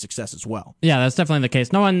team has success as well. Yeah, that's definitely the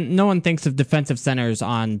case. No one thinks of defensive centers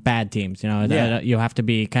on bad teams. You have to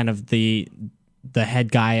be kind of the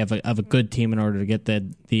head guy of a good team in order to get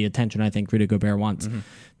the attention I think Rudy Gobert wants. Mm-hmm.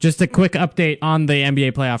 Just a quick update on the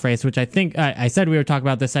NBA playoff race, which I think I said we would talk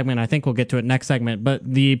about this segment. I think we'll get to it next segment. But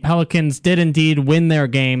the Pelicans did indeed win their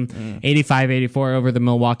game, 85-84 over the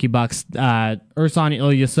Milwaukee Bucks. Ersan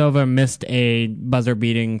Ilyasova missed a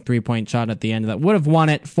buzzer-beating three-point shot at the end that would have won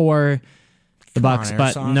it for the Bucks,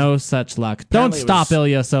 but no such luck. Don't stop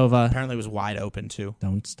Ilyasova. Apparently, it was wide open too.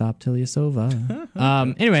 Don't stop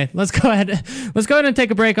Ilyasova. Anyway, let's go ahead and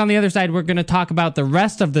take a break. On the other side, we're going to talk about the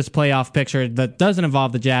rest of this playoff picture that doesn't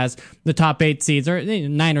involve the Jazz. The top 8 seeds, or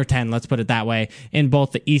 9 or 10, let's put it that way, in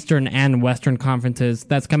both the Eastern and Western conferences.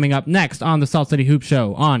 That's coming up next on the Salt City Hoop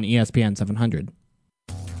Show on ESPN 700.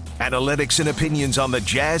 Analytics and opinions on the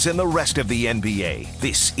Jazz and the rest of the NBA.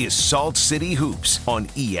 This is Salt City Hoops on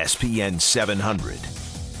ESPN 700.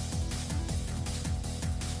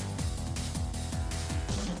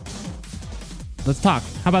 let's talk.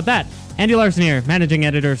 How about that? Andy Larsen here, managing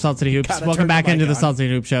editor of Salt City Hoops. Welcome back into the Salt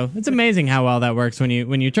City Hoop Show. It's amazing how well that works when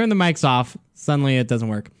you turn the mics off. Suddenly it doesn't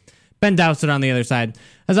work. Ben Dowsett on the other side.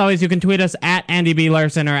 As always, you can tweet us at Andy B.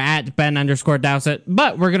 Larsen or at Ben_Dowsett.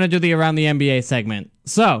 But we're gonna do the Around the NBA segment.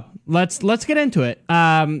 So let's get into it.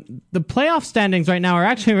 The playoff standings right now are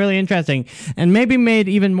actually really interesting, and maybe made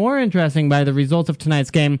even more interesting by the results of tonight's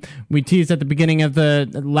game. We teased at the beginning of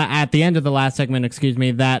at the end of the last segment,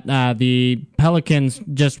 that the Pelicans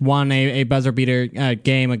just won a buzzer beater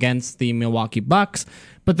game against the Milwaukee Bucks.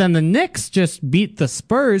 But then the Knicks just beat the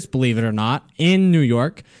Spurs, believe it or not, in New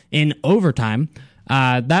York in overtime.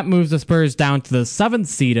 That moves the Spurs down to the 7th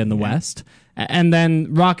seed in the West. And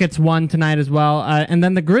then Rockets won tonight as well. And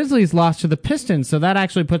then the Grizzlies lost to the Pistons. So that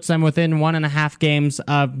actually puts them within 1.5 games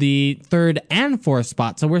of the 3rd and 4th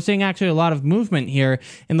spot. So we're seeing actually a lot of movement here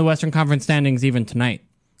in the Western Conference standings even tonight.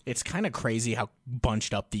 It's kind of crazy how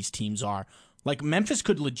bunched up these teams are. Like, Memphis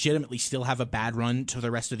could legitimately still have a bad run to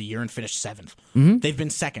the rest of the year and finish 7th. Mm-hmm. They've been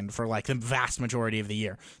 2nd for, like, the vast majority of the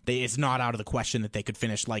year. It's not out of the question that they could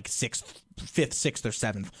finish, like, 5th, 6th, or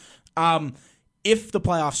 7th. If the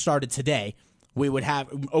playoffs started today, we would have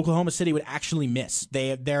Oklahoma City would actually miss.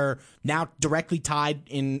 They're now directly tied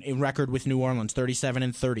in record with New Orleans,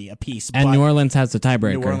 37-30 apiece. And New Orleans has the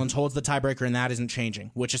tiebreaker. New Orleans holds the tiebreaker, and that isn't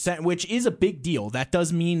changing, which is a big deal. That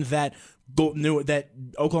does mean that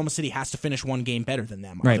Oklahoma City has to finish one game better than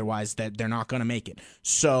them. Right. Otherwise, that they're not going to make it.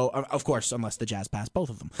 So, of course, unless the Jazz pass both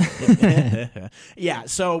of them. Yeah,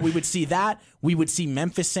 so we would see that. We would see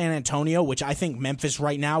Memphis-San Antonio, which I think Memphis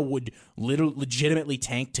right now would legitimately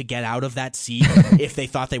tank to get out of that seed if they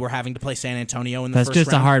thought they were having to play San Antonio in the first round. That's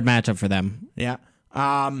just a hard matchup for them. Yeah.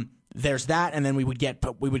 There's that, and then we would get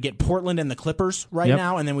Portland and the Clippers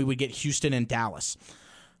now, and then we would get Houston and Dallas.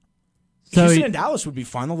 So Houston and Dallas would be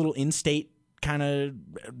fun, a little in-state kind of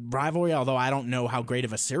rivalry, although I don't know how great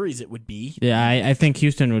of a series it would be. Yeah, I think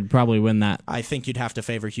Houston would probably win that. I think you'd have to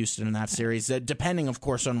favor Houston in that series, depending, of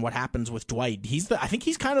course, on what happens with Dwight. I think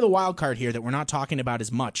he's kind of the wild card here that we're not talking about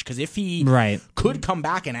as much, because if he could come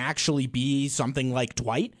back and actually be something like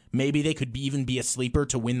Dwight, maybe they could even be a sleeper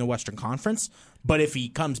to win the Western Conference. But if he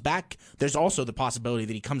comes back, there's also the possibility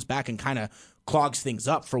that he comes back and kind of clogs things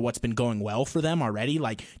up for what's been going well for them already,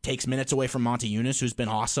 like takes minutes away from Monty Eunice, who's been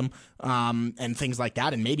awesome, and things like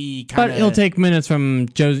that, and maybe kind of... But he'll take minutes from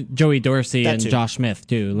Joey Dorsey and Josh Smith,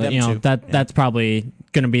 too. That's probably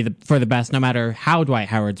going to be for the best, no matter how Dwight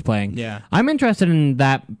Howard's playing. Yeah. I'm interested in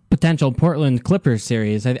that potential Portland Clippers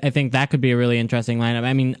series. I think that could be a really interesting lineup.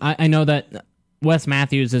 I mean, I know that Wes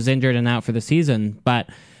Matthews is injured and out for the season, but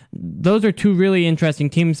those are two really interesting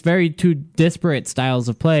teams, two disparate styles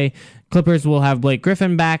of play. Clippers will have Blake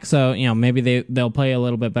Griffin back, so maybe they'll play a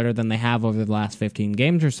little bit better than they have over the last 15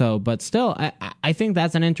 games or so. But still, I think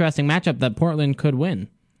that's an interesting matchup that Portland could win.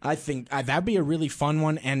 I think that'd be a really fun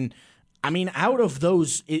one. And I mean, out of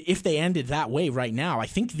those, if they ended that way right now, I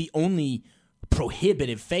think the only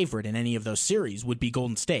prohibitive favorite in any of those series would be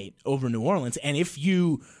Golden State over New Orleans. And if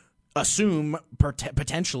you assume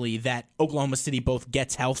potentially that Oklahoma City both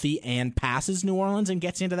gets healthy and passes New Orleans and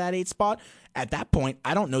gets into that 8th spot, at that point,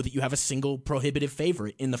 I don't know that you have a single prohibitive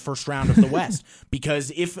favorite in the first round of the West.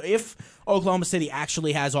 Because if Oklahoma City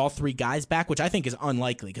actually has all 3 guys back, which I think is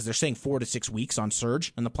unlikely because they're saying 4 to 6 weeks on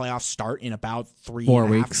surge and the playoffs start in about 4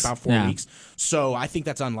 weeks. So I think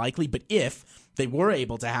that's unlikely. But if they were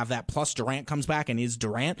able to have that, plus Durant comes back and is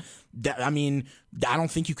Durant, I don't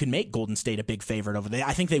think you can make Golden State a big favorite over there.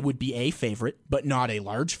 I think they would be a favorite, but not a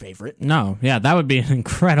large favorite. No, yeah, that would be an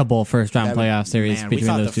incredible first-round playoff series between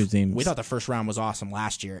those two teams. We thought the first round was awesome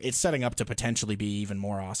last year. It's setting up to potentially be even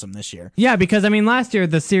more awesome this year. Yeah, because, last year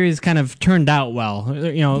the series kind of turned out well.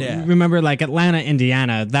 Remember, like, Atlanta,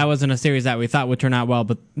 Indiana, that wasn't a series that we thought would turn out well,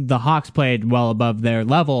 but the Hawks played well above their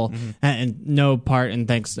level, and no part in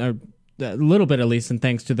a little bit at least, and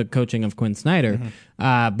thanks to the coaching of Quinn Snyder.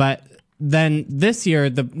 But then this year,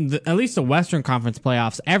 at least the Western Conference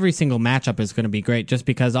playoffs, every single matchup is going to be great just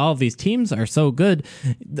because all of these teams are so good.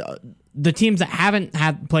 The teams that haven't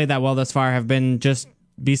played that well thus far have been just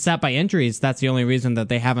beset by injuries. That's the only reason that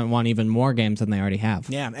they haven't won even more games than they already have.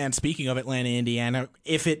 Yeah, and speaking of Atlanta, Indiana,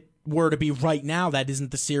 if it were to be right now, that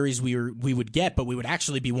isn't the series we would get, but we would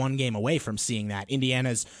actually be 1 game away from seeing that.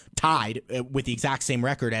 Indiana's tied with the exact same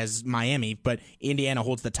record as Miami, but Indiana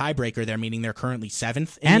holds the tiebreaker there, meaning they're currently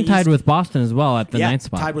 7th. And tied with Boston as well at the 9th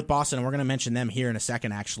spot. Tied with Boston, and we're going to mention them here in a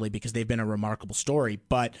second, actually, because they've been a remarkable story.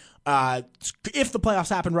 But if the playoffs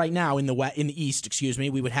happen right now in the East,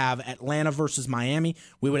 we would have Atlanta versus Miami.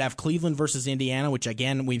 We would have Cleveland versus Indiana, which,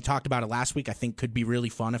 again, we talked about it last week. I think could be really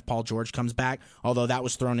fun if Paul George comes back, although that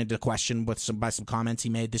was thrown into into question by some comments he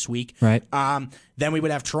made this week. Right. Then we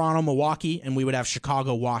would have Toronto, Milwaukee, and we would have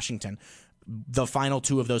Chicago, Washington. The final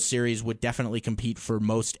two of those series would definitely compete for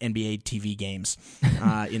most NBA TV games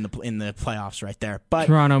in the playoffs right there. But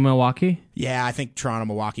Toronto, Milwaukee? Yeah, I think Toronto,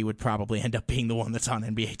 Milwaukee would probably end up being the one that's on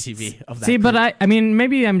NBA TV of that See, group. but I mean,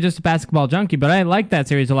 maybe I'm just a basketball junkie, but I like that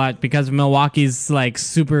series a lot because of Milwaukee's like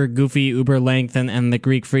super goofy uber length and the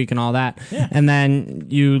Greek freak and all that. Yeah. And then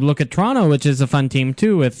you look at Toronto, which is a fun team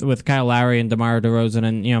too with Kyle Lowry and DeMar DeRozan,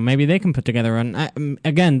 and maybe they can put together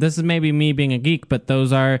again, this is maybe me being a geek, but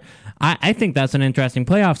those are I think that's an interesting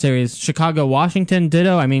playoff series. Chicago, Washington,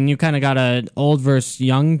 ditto. I mean, you kind of got an old versus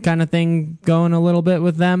young kind of thing going a little bit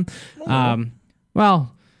with them.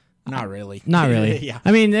 Well, not really. Not really. Yeah.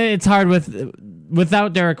 I mean, it's hard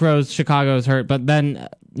without Derrick Rose, Chicago's hurt, but then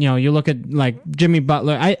you look at like Jimmy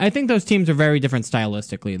Butler. I think those teams are very different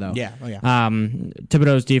stylistically, though. Yeah. Oh, yeah.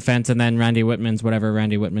 Thibodeau's defense, and then Randy Whitman's whatever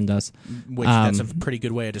Randy Whitman does. Which that's a pretty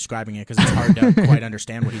good way of describing it because it's hard to quite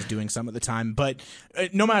understand what he's doing some of the time. But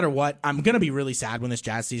no matter what, I'm going to be really sad when this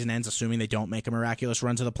Jazz season ends, assuming they don't make a miraculous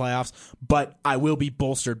run to the playoffs. But I will be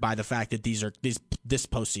bolstered by the fact that this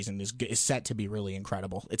postseason is set to be really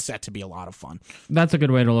incredible. It's set to be a lot of fun. That's a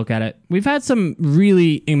good way to look at it. We've had some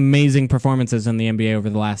really amazing performances in the NBA over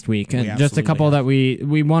the last week, and just a couple that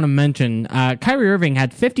we want to mention. Kyrie Irving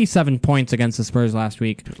had 57 points against the Spurs last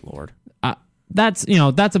week. Good Lord. That's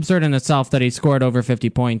absurd in itself that he scored over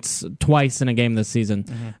 50 points twice in a game this season.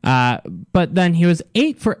 Mm-hmm. But then he was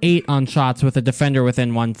 8 for 8 on shots with a defender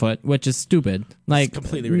within 1 foot, which is stupid. Like, it's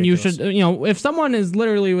completely ridiculous. You should, if someone is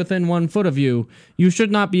literally within 1 foot of you, you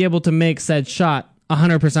should not be able to make said shot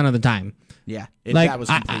 100% of the time. Yeah, that was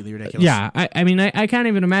completely ridiculous. Yeah, I mean, I can't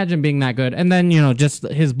even imagine being that good. And then, just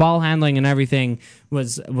his ball handling and everything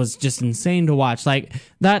was just insane to watch. Like,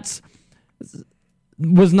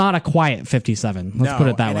 was not a quiet 57. Let's put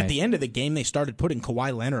it that way. At the end of the game, they started putting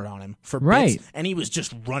Kawhi Leonard on him for right, bits, and he was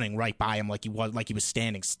just running right by him like he was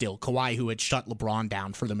standing still. Kawhi, who had shut LeBron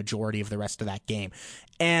down for the majority of the rest of that game.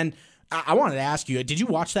 And I wanted to ask you, did you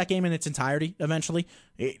watch that game in its entirety eventually?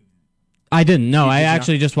 I didn't. No, I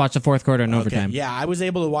actually just watched the fourth quarter and overtime. Yeah, I was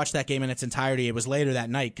able to watch that game in its entirety. It was later that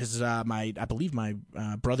night because I believe my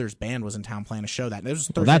brother's band was in town playing a show that. It was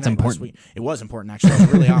Thursday that's night important. Last week. It was important actually. It was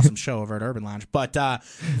a really awesome show over at Urban Lounge. But I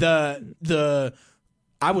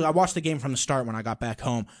watched the game from the start when I got back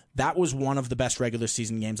home. That was one of the best regular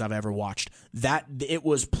season games I've ever watched. It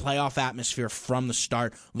was playoff atmosphere from the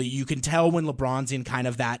start. You can tell when LeBron's in kind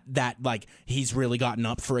of that like he's really gotten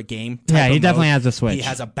up for a game. Yeah, he definitely has a switch. He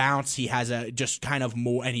has a bounce. He has a just kind of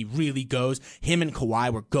more, and he really goes. Him and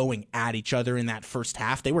Kawhi were going at each other in that first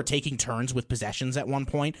half. They were taking turns with possessions at one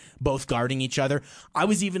point, both guarding each other. I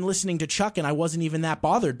was even listening to Chuck, and I wasn't even that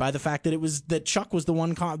bothered by the fact that Chuck was the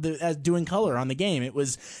one doing color on the game.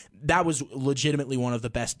 That was legitimately one of the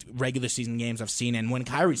best regular season games I've seen. And when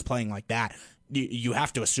Kyrie's playing like that, you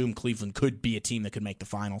have to assume Cleveland could be a team that could make the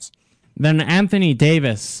finals. Then Anthony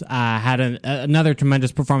Davis had another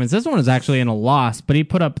tremendous performance. This one was actually in a loss, but he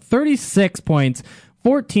put up 36 points,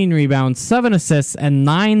 14 rebounds, 7 assists, and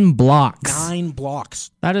 9 blocks. 9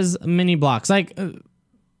 blocks. That is mini blocks. Like,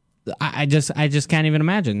 I just can't even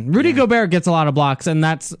imagine. Rudy Gobert gets a lot of blocks, and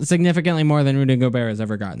that's significantly more than Rudy Gobert has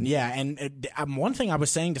ever gotten. Yeah, and one thing I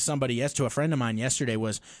was saying to a friend of mine yesterday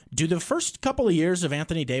was, do the first couple of years of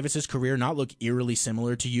Anthony Davis's career not look eerily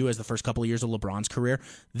similar to you as the first couple of years of LeBron's career?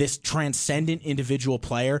 This transcendent individual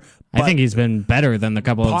player. I think he's been better than the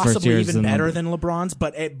couple of first years. Possibly even better than LeBron's,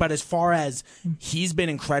 but as far as he's been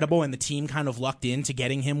incredible, and the team kind of lucked into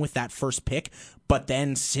getting him with that first pick. But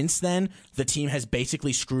then, since then, the team has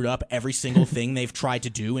basically screwed up every single thing they've tried to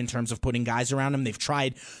do in terms of putting guys around him. They've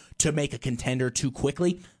tried to make a contender too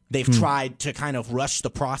quickly. They've tried to kind of rush the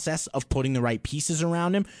process of putting the right pieces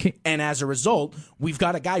around him. And as a result, we've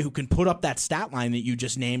got a guy who can put up that stat line that you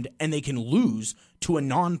just named, and they can lose to a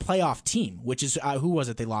non-playoff team, which is, who was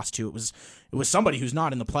it they lost to? It was somebody who's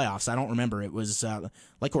not in the playoffs. I don't remember. It was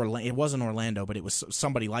it wasn't Orlando, but it was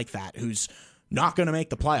somebody like that who's not going to make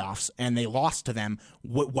the playoffs, and they lost to them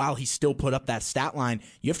while he still put up that stat line.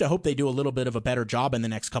 You have to hope they do a little bit of a better job in the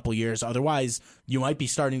next couple years. Otherwise, you might be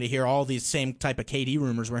starting to hear all these same type of KD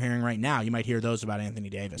rumors we're hearing right now. You might hear those about Anthony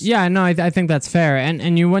Davis. Yeah, no, I think that's fair.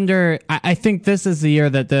 And you wonder, I think this is the year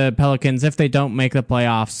that the Pelicans, if they don't make the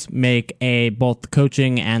playoffs, make both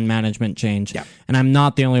coaching and management change. Yeah. And I'm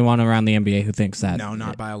not the only one around the NBA who thinks that. No,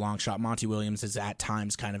 not by a long shot. Monty Williams is at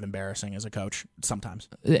times kind of embarrassing as a coach, sometimes.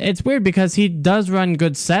 It's weird because he does run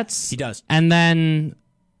good sets. He does. And then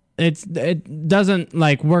it doesn't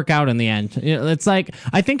like work out in the end. It's like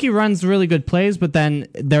I think he runs really good plays, but then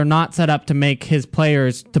they're not set up to make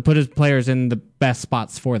put his players in the best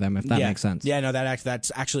spots for them, if that makes sense. Yeah, no,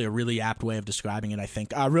 that's actually a really apt way of describing it, I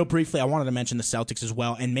think. Real briefly, I wanted to mention the Celtics as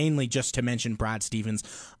well, and mainly just to mention Brad Stevens.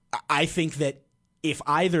 I think that if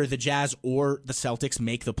either the Jazz or the Celtics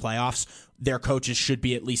make the playoffs, their coaches should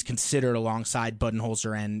be at least considered alongside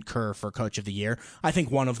Budenholzer and Kerr for Coach of the Year. I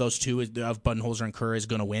think one of those two, of Budenholzer and Kerr, is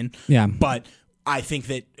going to win. Yeah. But I think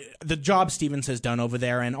that the job Stevens has done over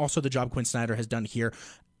there, and also the job Quinn Snyder has done here,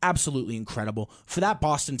 absolutely incredible. For that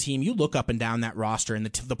Boston team, you look up and down that roster and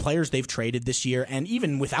the players they've traded this year, and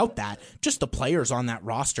even without that, just the players on that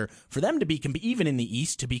roster, for them to be, even in the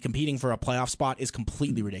East, to be competing for a playoff spot is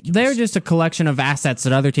completely ridiculous. They're just a collection of assets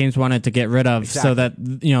that other teams wanted to get rid of so that,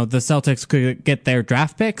 the Celtics could get their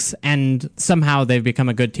draft picks, and somehow they've become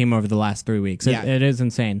a good team over the last 3 weeks. It is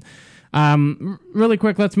insane. Really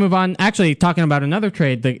quick, let's move on. Actually, talking about another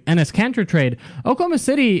trade, the Enes Kanter trade. Oklahoma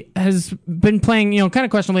City has been playing, kind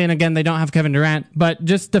of questionably, and again, they don't have Kevin Durant, but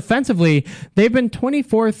just defensively, they've been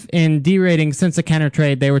 24th in D rating since the Kanter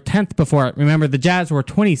trade. They were 10th before it. Remember, the Jazz were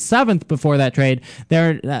 27th before that trade.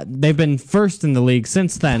 They've been first in the league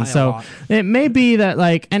since then. So it may be that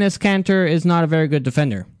Enes Kanter is not a very good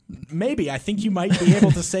defender. Maybe. I think you might be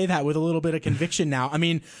able to say that with a little bit of conviction now. I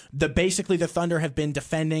mean, basically the Thunder have been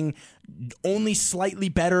defending only slightly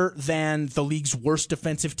better than the league's worst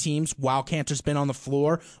defensive teams while Kanter's been on the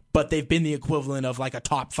floor, but they've been the equivalent of like a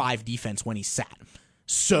top 5 defense when he's sat.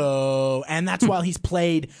 So, and that's while he's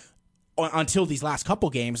played until these last couple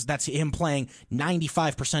games. That's him playing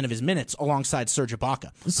 95% of his minutes alongside Serge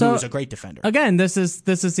Ibaka, who is a great defender. Again, this is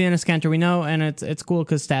the Enes Kanter we know, and it's cool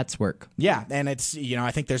because stats work. Yeah, and it's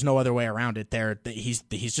I think there's no other way around it. He's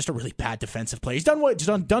just a really bad defensive player. He's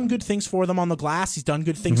done good things for them on the glass. He's done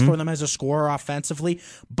good things for them as a scorer offensively.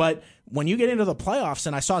 But when you get into the playoffs,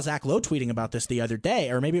 and I saw Zach Lowe tweeting about this the other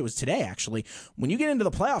day, or maybe it was today actually, when you get into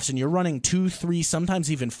the playoffs and you're running 2, 3,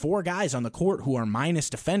 sometimes even 4 guys on the court who are minus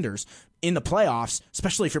defenders in the playoffs,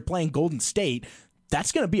 especially if you're playing Golden State,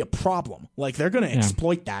 that's going to be a problem. They're going to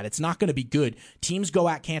exploit that. It's not going to be good. Teams go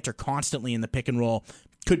at Kanter constantly in the pick and roll.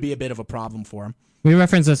 Could be a bit of a problem for him. We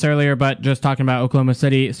referenced this earlier, but just talking about Oklahoma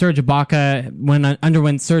City, Serge Ibaka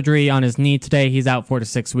underwent surgery on his knee today. He's out 4 to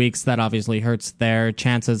 6 weeks. That obviously hurts their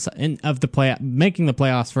chances of making the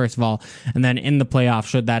playoffs, first of all, and then in the playoffs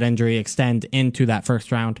should that injury extend into that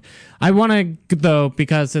first round. I want to, though,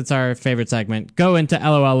 because it's our favorite segment, go into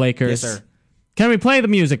LOL Lakers. Yes, sir. Can we play the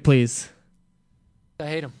music, please? I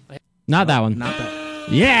hate him. Not that one. Not that.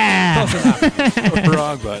 Yeah!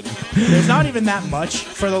 Wrong button. There's not even that much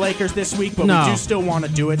for the Lakers this week, but we do still want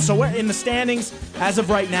to do it. So we're in the standings as of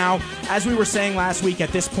right now. As we were saying last week, at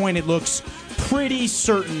this point it looks pretty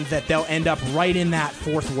certain that they'll end up right in that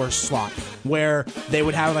 4th worst slot, where they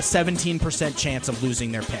would have a 17% chance of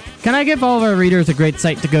losing their pick. Can I give all of our readers a great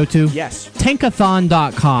site to go to? Yes.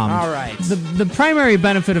 Tankathon.com. All right. The primary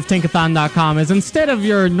benefit of Tankathon.com is instead of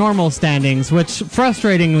your normal standings, which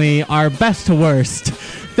frustratingly are best to worst,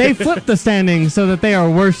 they flip the standings so that they are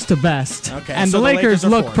worst to best. Okay, and so the Lakers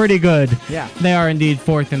look 4th. pretty good. Yeah. They are indeed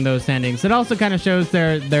 4th in those standings. It also kind of shows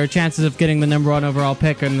their chances of getting the number 1 overall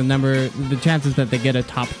pick and the chances that they get a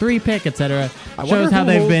top 3 pick, etc. Shows how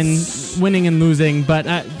they've been winning and losing. But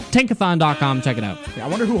Tankathon.com, check it out. Yeah, I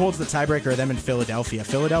wonder who holds the tiebreaker of them in Philadelphia.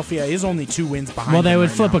 Philadelphia is only 2 wins behind. Well, they them would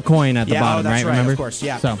right flip now. a coin at the bottom, that's right? Remember? Of course,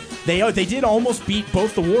 yeah. So they did almost beat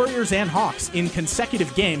both the Warriors and Hawks in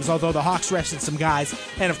consecutive games, although the Hawks rested some guys,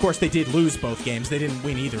 and of course they did lose both games. They didn't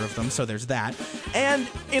win either of them, so there's that. And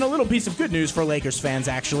in a little piece of good news for Lakers fans,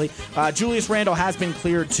 actually, Julius Randle has been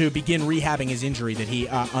cleared to begin rehabbing his injury that he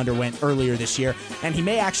underwent earlier this year, and he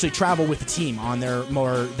may actually travel with the team on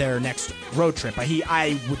their next road trip.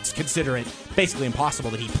 I would consider it basically impossible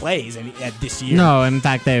that he plays this year. No, in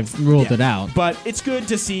fact, they've ruled it out. But it's good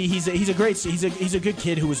to see. He's a good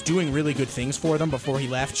kid who was doing really good things for them before he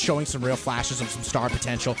left, showing some real flashes of some star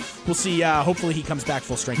potential. We'll see. Hopefully, he comes back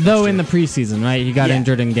full strength. Though in the preseason, right? He got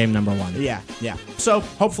injured in game number 1. Yeah. So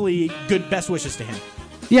hopefully, best wishes to him.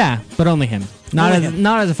 Yeah, but only him. Not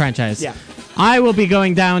as a franchise. Yeah. I will be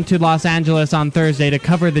going down to Los Angeles on Thursday to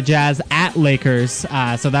cover the Jazz at Lakers,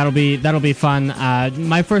 so that'll be fun.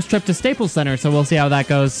 My first trip to Staples Center, so we'll see how that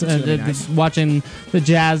goes. Really nice. Watching the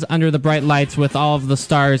Jazz under the bright lights with all of the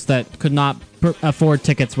stars that could not afford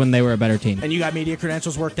tickets when they were a better team. And you got media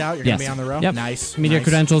credentials worked out? You're going to be on the road? Yep. Nice. Media nice.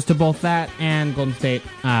 credentials to both that and Golden State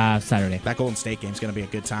Saturday. That Golden State game's going to be a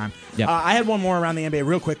good time. Yep. I had one more around the NBA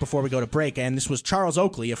real quick before we go to break, and this was Charles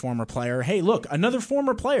Oakley, a former player. Hey, look, another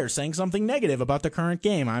former player saying something negative about the current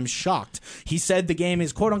game. I'm shocked. He said the game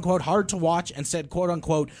is, quote-unquote, hard to watch, and said,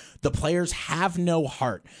 quote-unquote, the players have no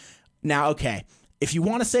heart. Now, okay, if you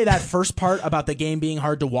want to say that first part about the game being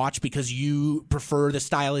hard to watch because you prefer the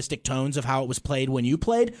stylistic tones of how it was played when you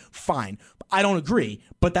played, fine. I don't agree,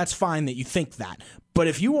 but that's fine that you think that. But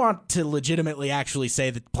if you want to legitimately actually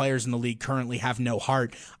say that players in the league currently have no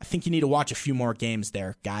heart, I think you need to watch a few more games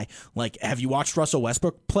there, guy. Like, have you watched Russell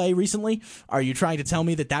Westbrook play recently? Are you trying to tell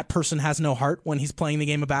me that that person has no heart when he's playing the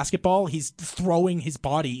game of basketball? He's throwing his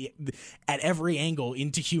body at every angle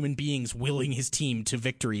into human beings, willing his team to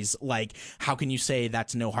victories. Like, how can you say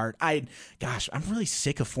that's no heart? I'm really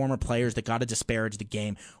sick of former players that got to disparage the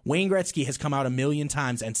game. Wayne Gretzky has come out a million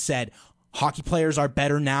times and said, hockey players are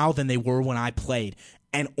better now than they were when I played,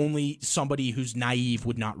 and only somebody who's naive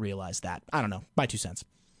would not realize that. I don't know. My 2 cents.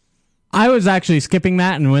 I was actually skipping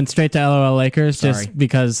that and went straight to LOL Lakers just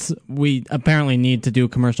because we apparently need to do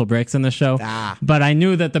commercial breaks in the show. But I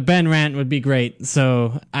knew that the Ben rant would be great,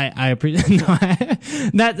 so I appreciate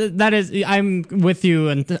that is I'm with you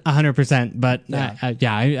 100%. But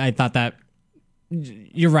I thought that.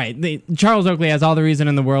 You're right. Charles Oakley has all the reason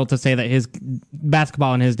in the world to say that his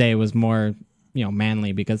basketball in his day was more,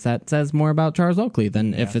 manly, because that says more about Charles Oakley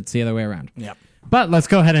than if it's the other way around. Yep. But let's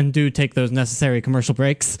go ahead and take those necessary commercial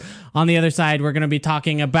breaks. On the other side, we're going to be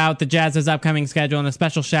talking about the Jazz's upcoming schedule and a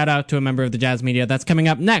special shout out to a member of the Jazz media. That's coming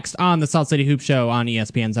up next on the Salt City Hoop Show on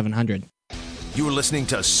ESPN 700. You're listening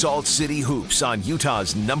to Salt City Hoops on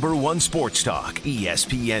Utah's #1 sports talk,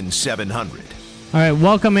 ESPN 700. All right,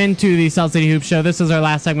 welcome into the Salt City Hoops Show. This is our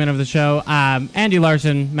last segment of the show. Andy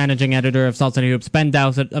Larsen, managing editor of Salt City Hoops, Ben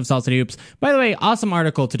Dowsett of Salt City Hoops. By the way, awesome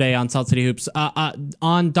article today on Salt City Hoops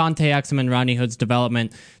on Dante Exum and Rodney Hood's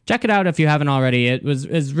development. Check it out if you haven't already. It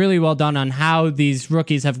is really well done on how these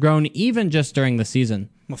rookies have grown even just during the season.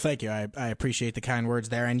 Well, thank you. I appreciate the kind words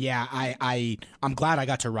there. And yeah, I'm glad I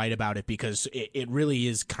got to write about it because it really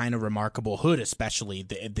is kind of remarkable. Hood, especially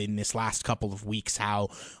in this last couple of weeks, how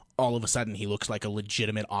all of a sudden he looks like a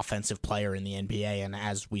legitimate offensive player in the NBA, and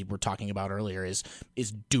as we were talking about earlier, is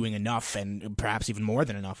doing enough and perhaps even more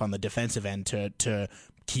than enough on the defensive end to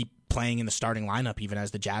keep playing in the starting lineup even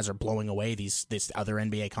as the Jazz are blowing away this other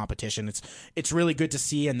NBA competition. It's really good to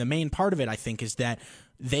see, and the main part of it, I think, is that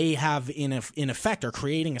they have in effect are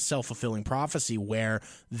creating a self-fulfilling prophecy where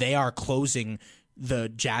they are closing the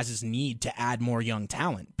Jazz's need to add more young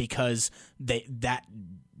talent because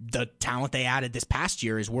the talent they added this past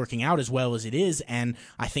year is working out as well as it is, and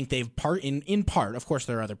I think they've in part, of course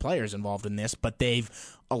there are other players involved in this, but they've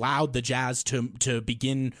allowed the Jazz to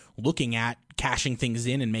begin looking at cashing things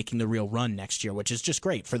in and making the real run next year, which is just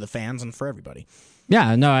great for the fans and for everybody.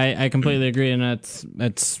 Yeah, no, I completely agree, and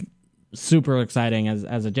it's super exciting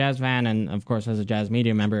as a Jazz fan, and of course as a Jazz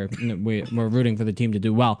media member, we're rooting for the team to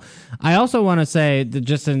do well. I also want to say that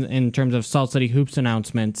just in terms of Salt City Hoops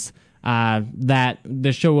announcements, that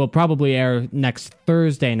the show will probably air next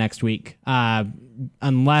Thursday next week,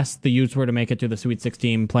 unless the Utes were to make it to the Sweet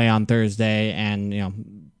 16, play on Thursday,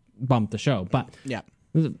 and bump the show. But yeah,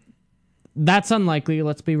 that's unlikely.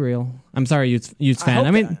 Let's be real. I'm sorry, Utes fan.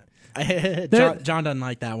 I mean, John doesn't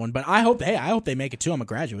like that one, but I hope they make it too. I'm a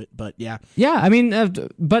graduate, but yeah. I mean,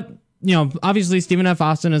 but obviously Stephen F.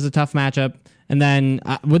 Austin is a tough matchup. And then,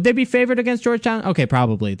 would they be favored against Georgetown? Okay,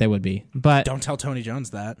 probably they would be. But don't tell Tony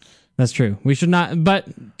Jones that. That's true. We should not. But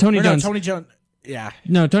Tony Jones. Yeah.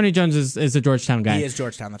 No, Tony Jones is a Georgetown guy. He is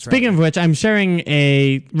Georgetown. That's right. Speaking of which, I'm sharing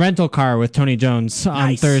a rental car with Tony Jones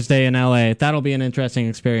on Thursday in LA. That'll be an interesting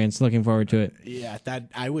experience. Looking forward to it. Yeah,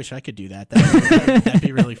 I wish I could do that. That'd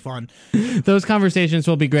be really fun. Those conversations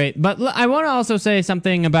will be great. But I want to also say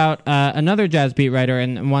something about another Jazz beat writer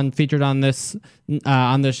and one featured on this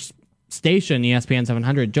station, ESPN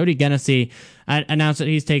 700, Jody Genessy, announced that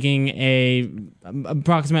he's taking a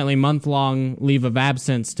approximately month-long leave of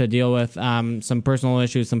absence to deal with some personal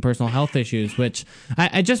issues, some personal health issues, which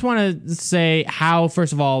I just want to say how,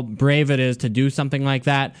 first of all, brave it is to do something like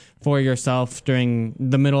that for yourself during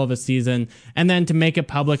the middle of a season, and then to make it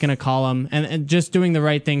public in a column, and just doing the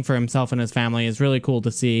right thing for himself and his family is really cool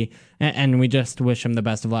to see, and we just wish him the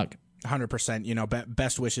best of luck. 100%.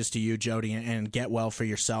 Best wishes to you, Jody, and get well for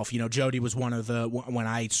yourself. Jody was one of the, when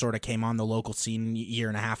I sort of came on the local scene a year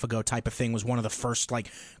and a half ago type of thing, was one of the first,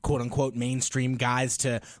 like, quote unquote mainstream guys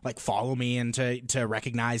to, like, follow me and to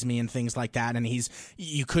recognize me and things like that. And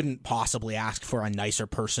you couldn't possibly ask for a nicer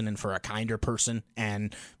person and for a kinder person.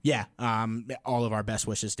 And yeah, all of our best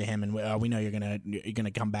wishes to him. And we know you're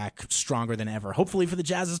gonna come back stronger than ever, hopefully for the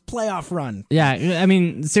Jazz's playoff run. Yeah, I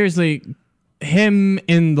mean, seriously, him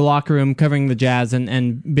in the locker room covering the Jazz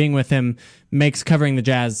and being with him makes covering the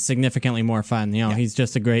Jazz significantly more fun. He's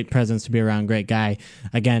just a great presence to be around, great guy.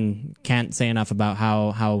 Again, can't say enough about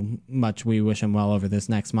how much we wish him well over this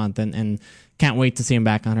next month, and can't wait to see him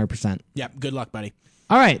back 100%. Yeah, good luck, buddy.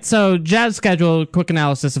 All right, so Jazz schedule, quick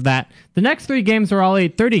analysis of that. The next 3 games are all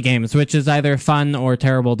 8:30 games, which is either fun or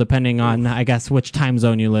terrible, depending on, I guess, which time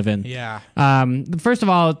zone you live in. Yeah. First of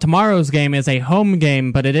all, tomorrow's game is a home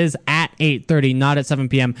game, but it is at 8:30, not at 7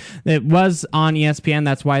 p.m. It was on ESPN,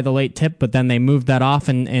 that's why the late tip, but then they moved that off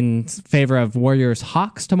in favor of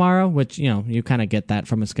Warriors-Hawks tomorrow, which, you kind of get that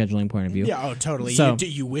from a scheduling point of view. Yeah, oh, totally. So,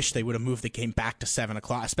 you wish they would have moved the game back to 7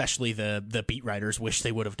 o'clock, especially the beat writers wish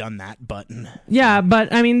they would have done that, but... Yeah, but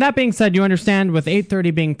I mean, that being said, you understand with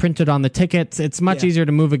 8:30 being printed on the tickets, it's much easier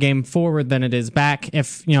to move a game forward than it is back.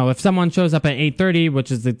 If someone shows up at 8:30,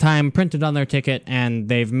 which is the time printed on their ticket, and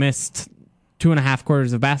they've missed 2.5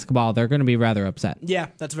 quarters of basketball, they're going to be rather upset. Yeah,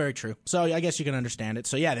 that's very true. So I guess you can understand it.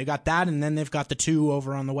 So yeah, they've got that, and then they've got the 2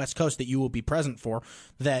 over on the West Coast that you will be present for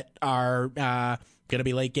that are going to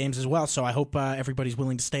be late games as well. So I hope everybody's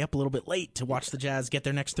willing to stay up a little bit late to watch the Jazz get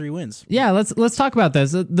their next 3 wins. Yeah, let's talk about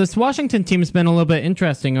this. This Washington team's been a little bit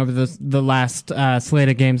interesting over the last slate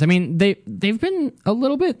of games. I mean, they've been a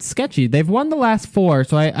little bit sketchy. They've won the last 4,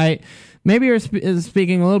 so I maybe you're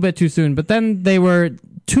speaking a little bit too soon, but then they were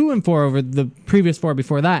 2-4 over the previous 4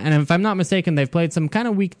 before that, and if I'm not mistaken, they've played some kind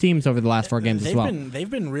of weak teams over the last 4 games as well. They've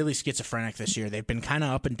been really schizophrenic this year. They've been kind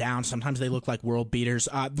of up and down. Sometimes they look like world beaters.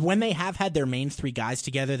 When they have had their main 3 guys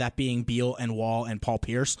together, that being Beal and Wall and Paul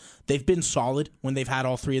Pierce, they've been solid when they've had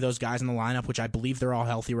all 3 of those guys in the lineup, which I believe they're all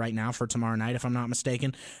healthy right now for tomorrow night, if I'm not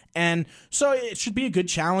mistaken. And so it should be a good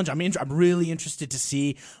challenge. I mean, I'm really interested to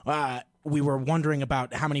see... we were wondering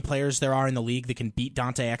about how many players there are in the league that can beat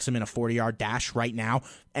Dante Exum in a 40-yard dash right now,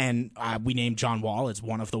 and we named John Wall as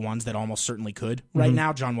one of the ones that almost certainly could right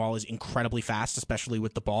now. John Wall is incredibly fast, especially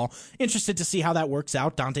with the ball. Interested to see how that works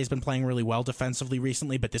out. Dante's been playing really well defensively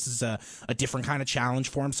recently, but this is a different kind of challenge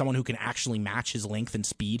for him, someone who can actually match his length and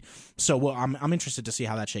speed. So I'm interested to see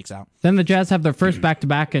how that shakes out. Then the Jazz have their first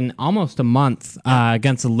back-to-back in almost a month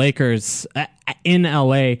against the Lakers in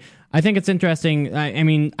LA. I think it's interesting. I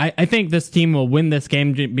mean, I think this team will win this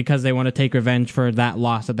game because they want to take revenge for that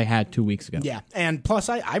loss that they had 2 weeks ago. Yeah, and plus,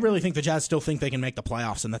 I really think the Jazz still think they can make the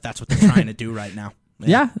playoffs, and that's what they're trying to do right now.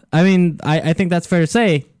 Yeah, I mean, I think that's fair to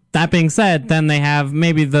say. That being said, then they have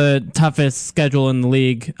maybe the toughest schedule in the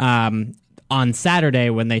league on Saturday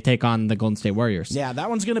when they take on the Golden State Warriors. Yeah, that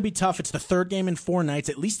one's going to be tough. It's the 3rd game in 4 nights.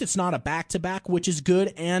 At least it's not a back-to-back, which is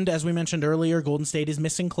good. And as we mentioned earlier, Golden State is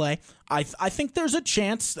missing Clay. I think there's a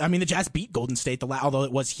chance. I mean, the Jazz beat Golden State, although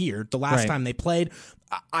it was here the last time they played.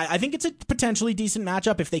 I think it's a potentially decent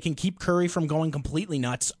matchup. If they can keep Curry from going completely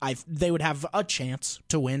nuts, they would have a chance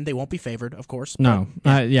to win. They won't be favored, of course. No.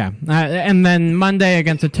 And then Monday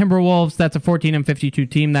against the Timberwolves, that's a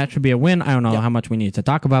 14-52 team. That should be a win. I don't know how much we need to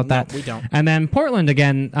talk about that. No, we don't. And then Portland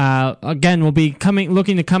again will be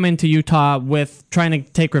looking to come into Utah with trying to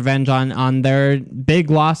take revenge on their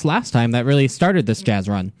big loss last time that really started this Jazz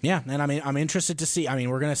run. Yeah, and I'm interested to see. I mean,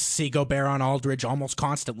 we're going to see Gobert on Aldridge almost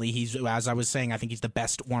constantly. He's, as I was saying, I think he's the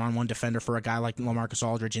best one-on-one defender for a guy like LaMarcus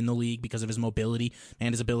Aldridge in the league because of his mobility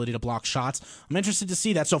and his ability to block shots. I'm interested to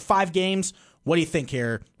see that. So 5 games. What do you think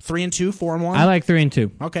here? 3-2, 4-1? I like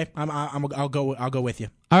 3-2. Okay, I'll go with you.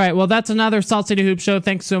 All right, well, that's another Salt City Hoops show.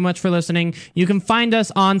 Thanks so much for listening. You can find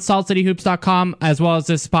us on saltcityhoops.com as well as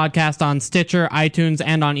this podcast on Stitcher, iTunes,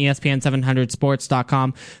 and on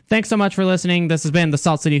ESPN700sports.com. Thanks so much for listening. This has been the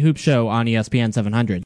Salt City Hoops show on ESPN 700.